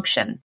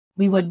dysfunction.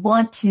 We would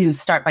want to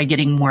start by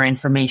getting more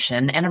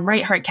information, and a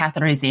right heart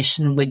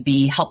catheterization would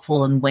be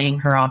helpful in weighing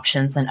her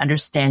options and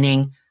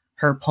understanding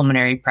her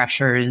pulmonary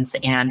pressures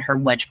and her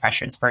wedge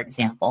pressures, for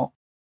example.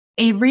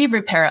 A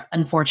re-repair,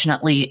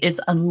 unfortunately, is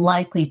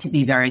unlikely to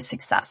be very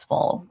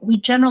successful. We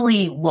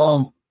generally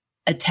will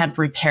attempt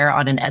repair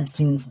on an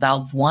Ebstein's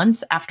valve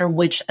once, after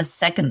which a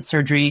second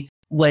surgery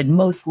would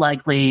most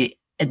likely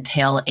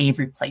entail a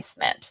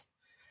replacement.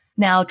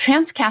 Now,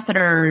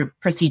 transcatheter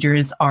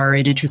procedures are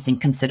an interesting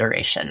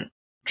consideration.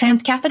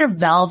 Transcatheter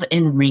valve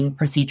and ring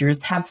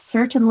procedures have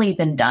certainly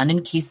been done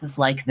in cases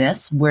like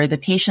this where the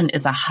patient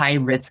is a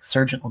high-risk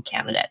surgical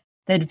candidate.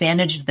 The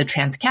advantage of the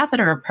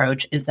transcatheter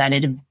approach is that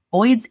it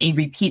avoids a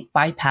repeat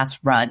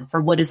bypass run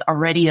for what is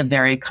already a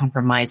very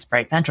compromised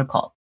right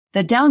ventricle.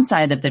 The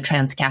downside of the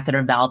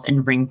transcatheter valve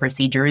and ring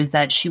procedure is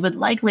that she would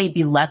likely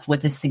be left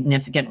with a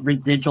significant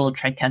residual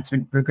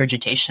tricuspid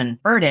regurgitation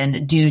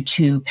burden due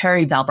to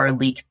perivalvular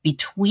leak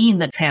between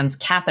the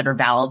transcatheter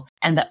valve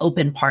and the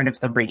open part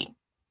of the ring.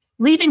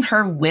 Leaving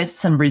her with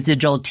some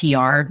residual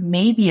TR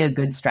may be a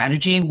good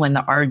strategy when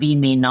the RV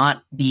may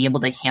not be able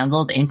to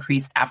handle the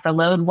increased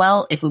afterload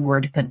well if we were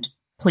to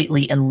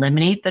completely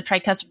eliminate the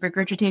tricuspid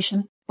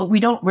regurgitation. But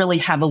we don't really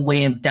have a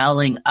way of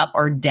dialing up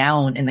or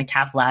down in the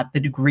cath lab the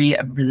degree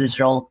of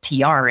residual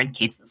TR in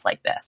cases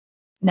like this.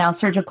 Now,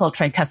 surgical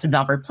tricuspid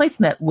valve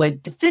replacement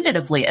would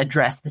definitively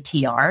address the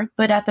TR,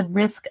 but at the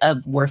risk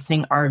of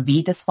worsening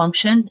RV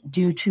dysfunction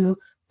due to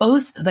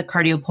both the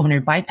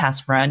cardiopulmonary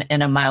bypass run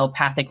and a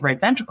myopathic right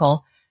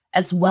ventricle,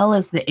 as well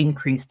as the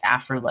increased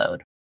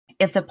afterload.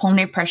 If the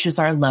pulmonary pressures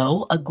are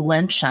low, a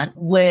Glenn shunt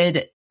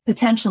would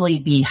potentially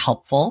be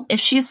helpful. If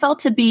she's felt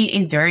to be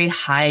a very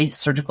high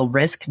surgical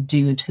risk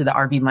due to the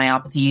RV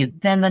myopathy,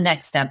 then the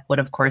next step would,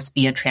 of course,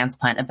 be a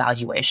transplant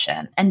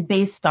evaluation. And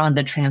based on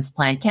the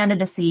transplant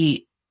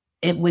candidacy,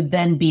 it would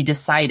then be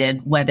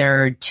decided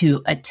whether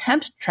to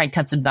attempt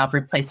tricuspid valve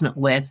replacement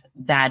with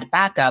that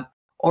backup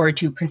or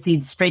to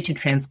proceed straight to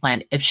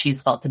transplant if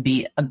she's felt to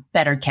be a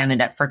better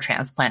candidate for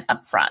transplant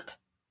upfront.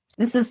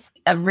 This is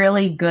a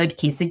really good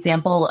case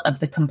example of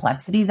the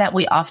complexity that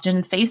we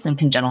often face in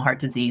congenital heart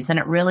disease, and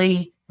it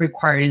really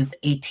requires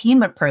a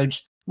team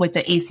approach with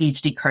the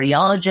ACHD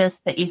cardiologist,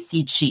 the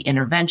ACHD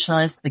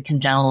interventionist, the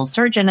congenital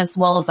surgeon, as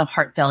well as a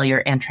heart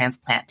failure and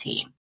transplant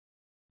team.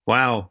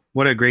 Wow,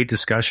 what a great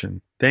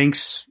discussion.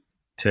 Thanks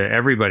to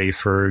everybody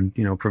for,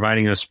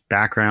 providing us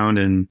background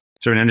and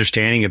sort of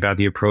understanding about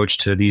the approach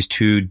to these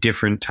two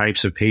different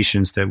types of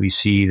patients that we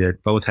see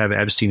that both have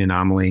Ebstein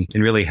anomaly,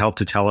 and really help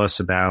to tell us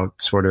about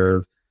sort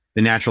of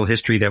the natural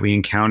history that we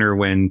encounter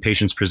when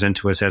patients present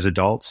to us as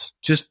adults.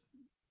 Just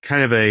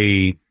kind of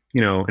an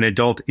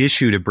adult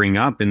issue to bring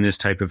up in this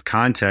type of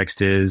context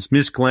is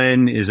Miss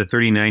Glenn is a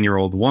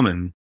 39-year-old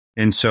woman.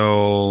 And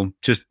so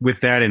just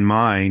with that in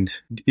mind,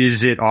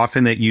 is it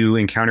often that you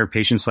encounter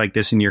patients like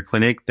this in your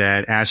clinic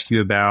that ask you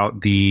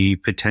about the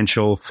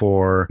potential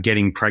for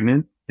getting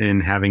pregnant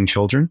and having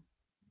children?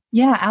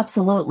 Yeah,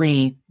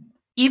 absolutely.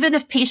 Even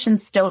if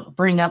patients don't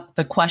bring up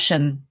the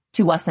question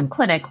to us in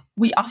clinic,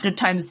 we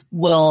oftentimes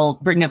will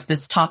bring up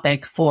this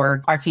topic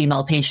for our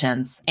female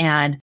patients.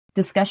 And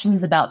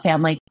discussions about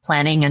family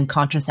planning and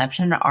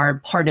contraception are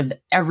part of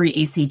every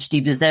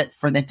ACHD visit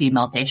for the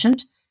female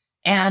patient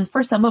and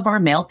for some of our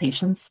male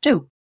patients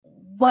too.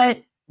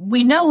 What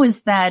we know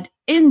is that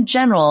in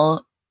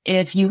general,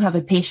 if you have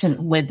a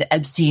patient with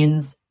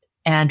Ebstein's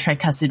and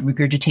tricuspid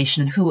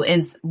regurgitation who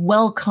is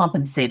well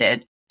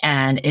compensated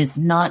and is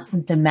not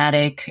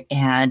symptomatic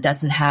and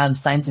doesn't have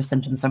signs or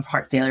symptoms of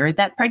heart failure,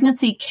 that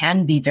pregnancy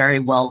can be very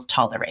well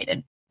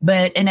tolerated.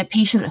 But in a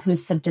patient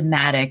who's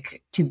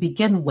symptomatic to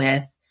begin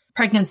with,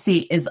 pregnancy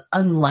is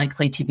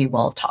unlikely to be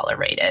well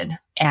tolerated.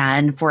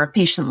 And for a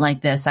patient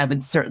like this, I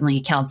would certainly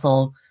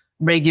counsel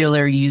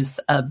regular use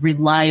of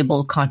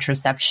reliable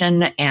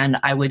contraception, and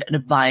I would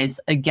advise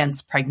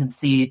against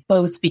pregnancy,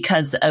 both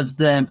because of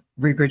the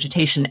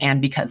regurgitation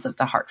and because of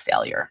the heart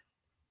failure.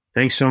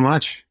 Thanks so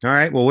much. All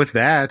right. Well, with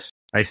that,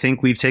 I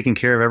think we've taken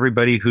care of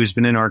everybody who's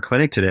been in our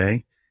clinic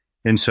today.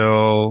 And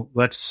so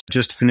let's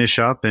just finish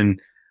up. And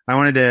I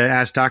wanted to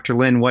ask Dr.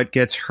 Lin what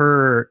gets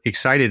her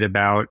excited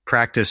about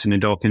practice in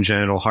adult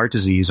congenital heart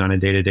disease on a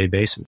day-to-day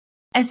basis.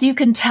 As you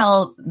can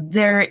tell,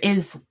 there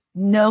is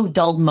no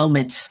dull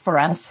moment for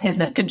us in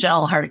the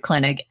congenital heart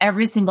clinic.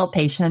 Every single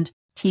patient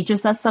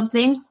teaches us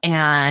something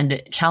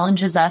and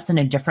challenges us in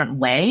a different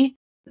way.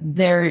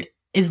 There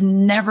is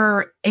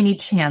never any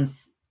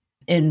chance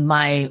in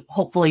my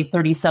hopefully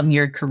 30-some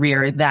year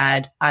career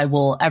that I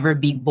will ever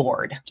be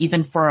bored,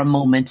 even for a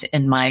moment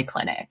in my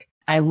clinic.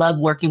 I love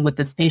working with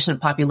this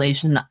patient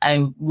population.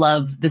 I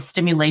love the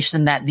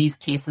stimulation that these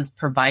cases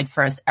provide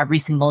for us every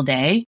single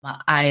day.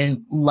 I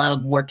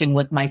love working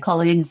with my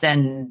colleagues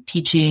and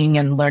teaching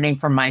and learning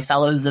from my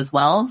fellows as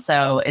well.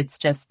 So it's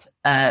just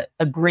a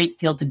great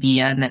field to be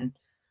in. And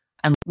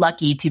I'm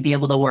lucky to be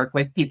able to work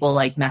with people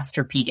like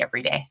Master P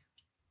every day.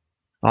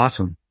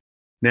 Awesome.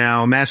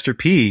 Now, Master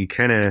P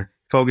kind of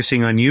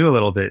focusing on you a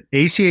little bit.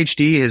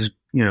 ACHD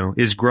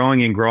is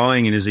growing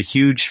and is a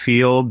huge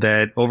field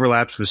that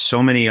overlaps with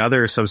so many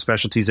other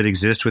subspecialties that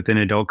exist within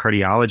adult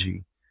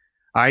cardiology.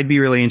 I'd be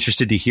really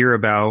interested to hear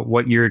about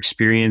what your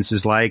experience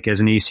is like as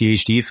an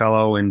ACHD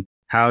fellow and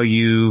how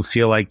you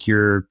feel like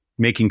you're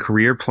making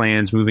career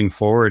plans moving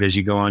forward as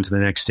you go on to the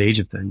next stage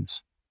of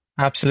things.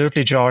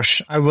 Absolutely,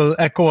 Josh. I will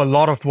echo a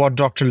lot of what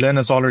Dr. Lin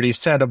has already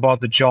said about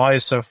the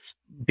joys of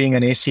being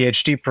an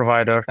ACHD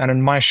provider. And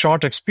in my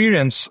short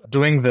experience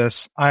doing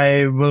this,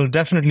 I will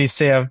definitely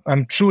say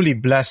I'm truly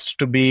blessed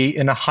to be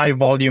in a high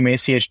volume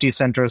ACHD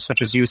center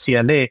such as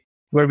UCLA,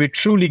 where we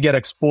truly get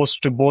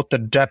exposed to both the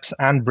depth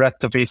and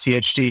breadth of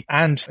ACHD.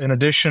 And in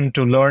addition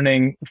to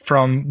learning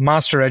from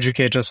master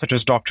educators such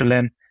as Dr.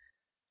 Lin,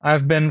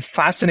 I've been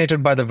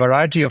fascinated by the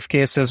variety of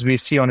cases we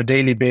see on a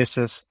daily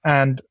basis.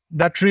 And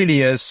that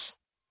really is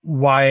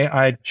why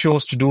I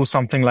chose to do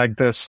something like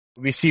this.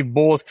 We see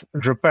both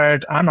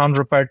repaired and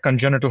unrepaired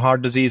congenital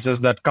heart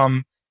diseases that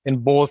come in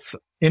both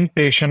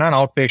inpatient and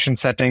outpatient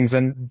settings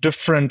and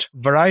different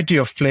variety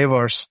of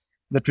flavors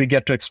that we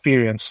get to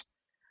experience.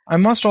 I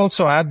must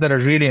also add that I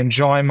really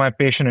enjoy my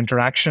patient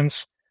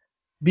interactions.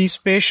 These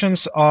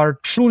patients are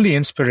truly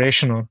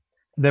inspirational.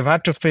 They've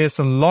had to face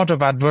a lot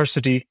of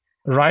adversity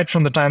right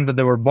from the time that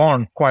they were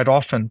born, quite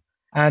often.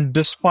 And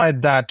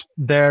despite that,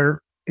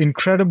 their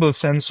incredible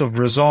sense of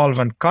resolve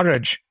and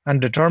courage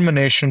and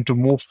determination to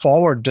move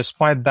forward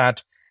despite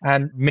that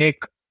and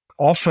make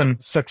often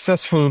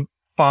successful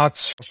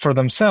paths for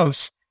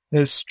themselves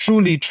is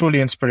truly,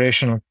 truly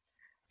inspirational.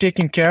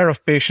 Taking care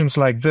of patients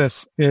like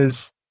this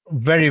is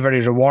very, very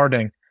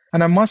rewarding.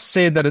 And I must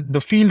say that the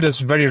field is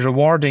very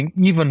rewarding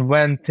even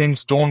when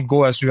things don't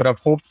go as we would have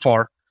hoped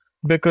for,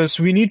 because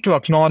we need to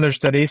acknowledge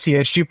that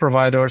ACHD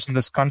providers in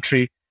this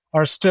country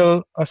are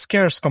still a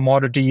scarce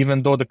commodity,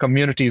 even though the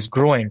community is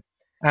growing,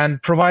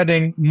 and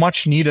providing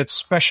much needed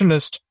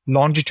specialist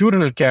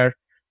longitudinal care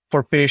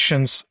for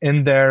patients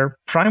in their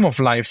prime of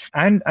life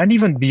and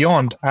even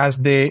beyond as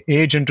they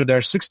age into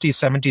their 60s,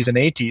 70s, and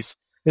 80s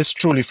is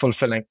truly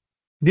fulfilling.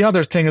 The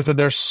other thing is that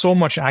there's so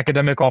much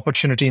academic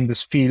opportunity in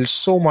this field,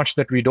 so much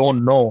that we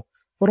don't know,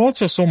 but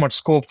also so much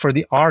scope for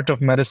the art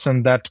of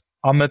medicine that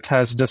Amit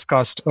has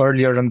discussed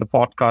earlier in the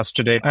podcast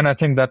today. And I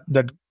think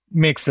that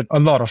makes it a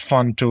lot of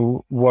fun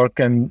to work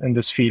in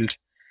this field.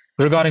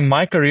 Regarding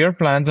my career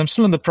plans, I'm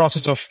still in the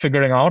process of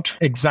figuring out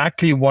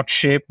exactly what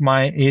shape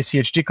my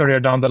ACHD career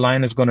down the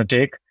line is going to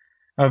take.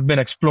 I've been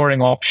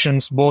exploring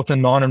options both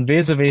in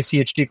non-invasive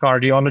ACHD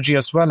cardiology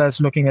as well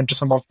as looking into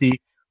some of the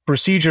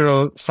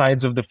procedural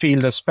sides of the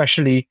field,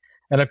 especially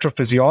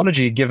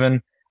electrophysiology,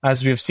 given,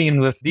 as we've seen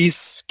with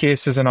these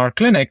cases in our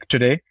clinic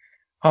today,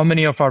 how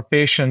many of our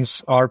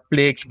patients are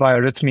plagued by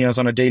arrhythmias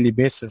on a daily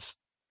basis.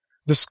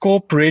 The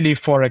scope really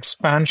for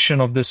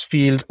expansion of this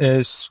field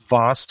is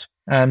vast,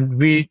 and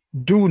we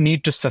do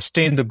need to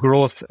sustain the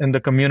growth in the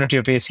community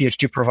of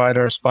ACHD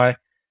providers by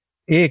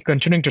A,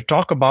 continuing to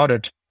talk about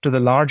it to the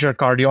larger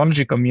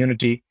cardiology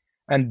community,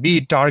 and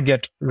B,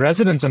 target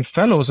residents and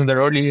fellows in their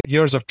early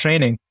years of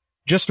training,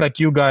 just like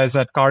you guys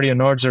at Cardio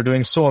Nerds are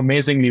doing so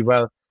amazingly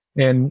well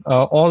in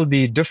all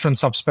the different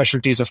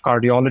subspecialties of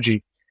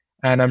cardiology.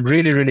 And I'm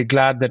really, really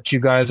glad that you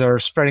guys are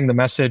spreading the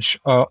message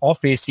of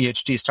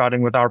ACHD,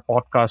 starting with our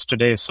podcast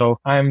today. So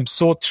I'm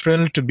so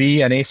thrilled to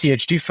be an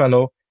ACHD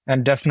fellow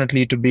and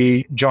definitely to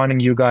be joining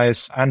you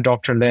guys and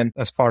Dr. Lin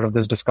as part of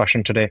this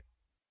discussion today.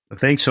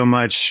 Thanks so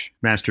much,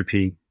 Master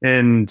P.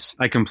 And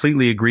I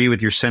completely agree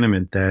with your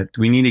sentiment that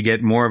we need to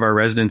get more of our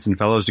residents and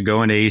fellows to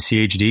go into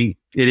ACHD.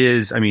 It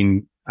is,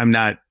 I'm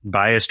not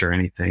biased or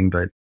anything,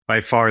 but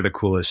by far the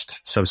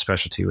coolest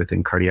subspecialty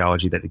within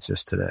cardiology that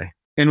exists today.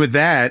 And with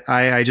that,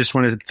 I just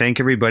wanted to thank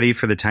everybody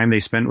for the time they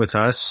spent with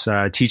us,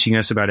 teaching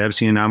us about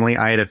Epstein anomaly.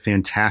 I had a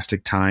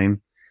fantastic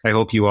time. I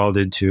hope you all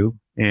did too.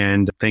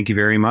 And thank you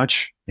very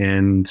much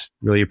and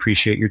really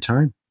appreciate your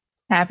time.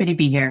 Happy to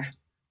be here.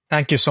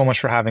 Thank you so much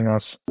for having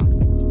us.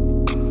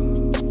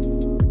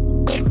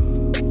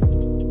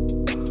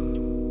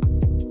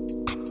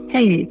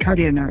 Hey,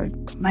 Cardio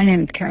Nerd. My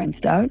name is Karen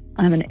Stout.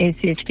 I'm an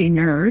ACHD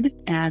nerd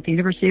at the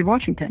University of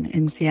Washington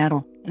in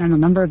Seattle, and I'm a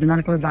member of the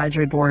Medical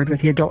Advisory Board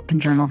with the Adult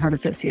Congenital Heart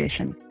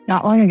Association.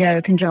 Not long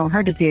ago, congenital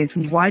heart disease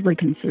was widely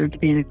considered to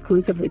be an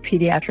exclusively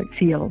pediatric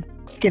field,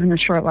 given the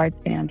short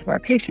lifespans of our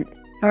patients.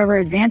 However,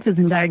 advances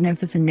in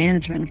diagnosis and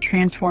management have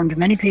transformed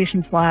many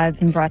patients' lives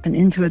and brought them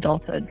into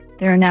adulthood.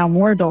 There are now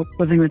more adults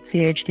living with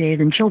CHD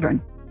than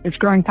children. This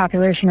growing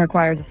population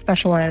requires a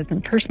specialized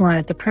and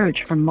personalized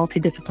approach from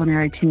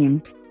multidisciplinary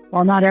teams.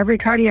 While not every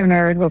cardio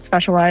nerd will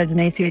specialize in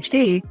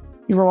ACHD,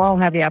 you will all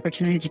have the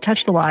opportunity to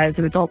touch the lives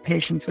of adult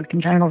patients with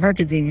congenital heart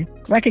disease,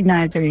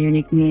 recognize their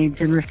unique needs,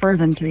 and refer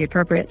them to the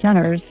appropriate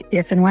centers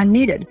if and when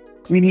needed.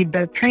 We need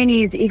both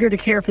trainees eager to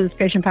care for this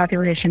patient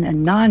population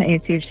and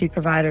non-ACHD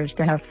providers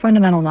to have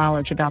fundamental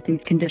knowledge about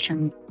these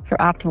conditions for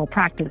optimal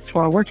practice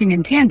while working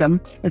in tandem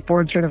with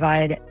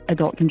board-certified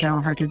adult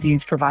congenital heart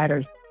disease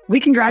providers. We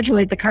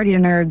congratulate the Cardio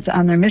Nerds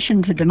on their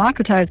mission to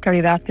democratize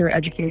cardiovascular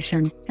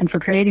education and for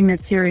creating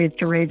this series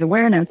to raise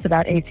awareness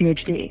about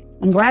ACHD.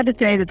 I'm glad to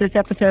say that this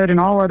episode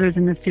and all others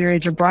in this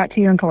series are brought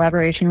to you in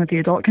collaboration with the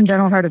Adult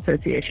Congenital Heart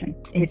Association.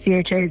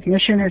 ACHA's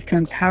mission is to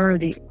empower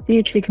the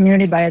CHD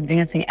community by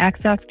advancing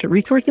access to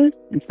resources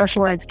and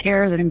specialized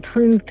care that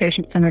improve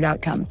patient-centered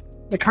outcomes.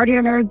 The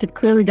Cardio Nerds have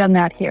clearly done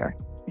that here.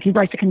 If you'd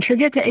like to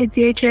contribute to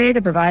ACHA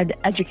to provide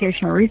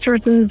educational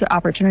resources,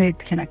 opportunities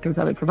to connect with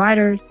other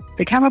providers,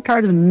 become a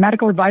part of the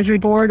medical advisory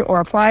board, or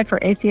apply for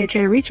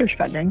ACHA research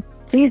funding,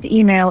 please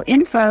email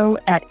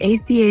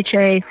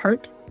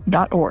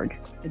info@achaheart.org.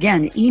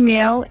 Again,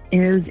 email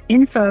is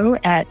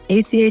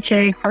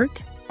info@achaheart,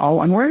 all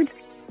one word,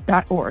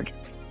 .org.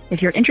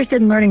 If you're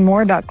interested in learning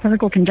more about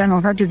clinical congenital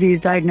heart disease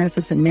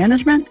diagnosis and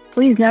management,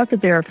 please note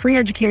that there are free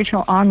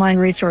educational online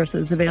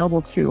resources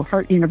available through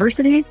Heart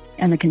University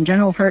and the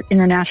Congenital Heart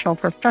International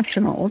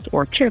Professionals,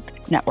 or CHIP,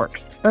 networks.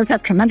 Both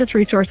have tremendous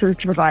resources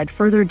to provide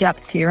further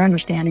depth to your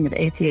understanding of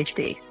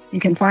ACHD. You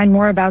can find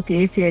more about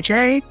the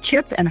ACHA,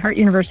 CHIP, and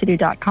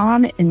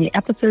heartuniversity.com in the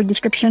episode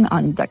description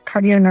on the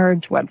Cardio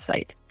Nerds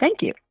website.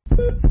 Thank you.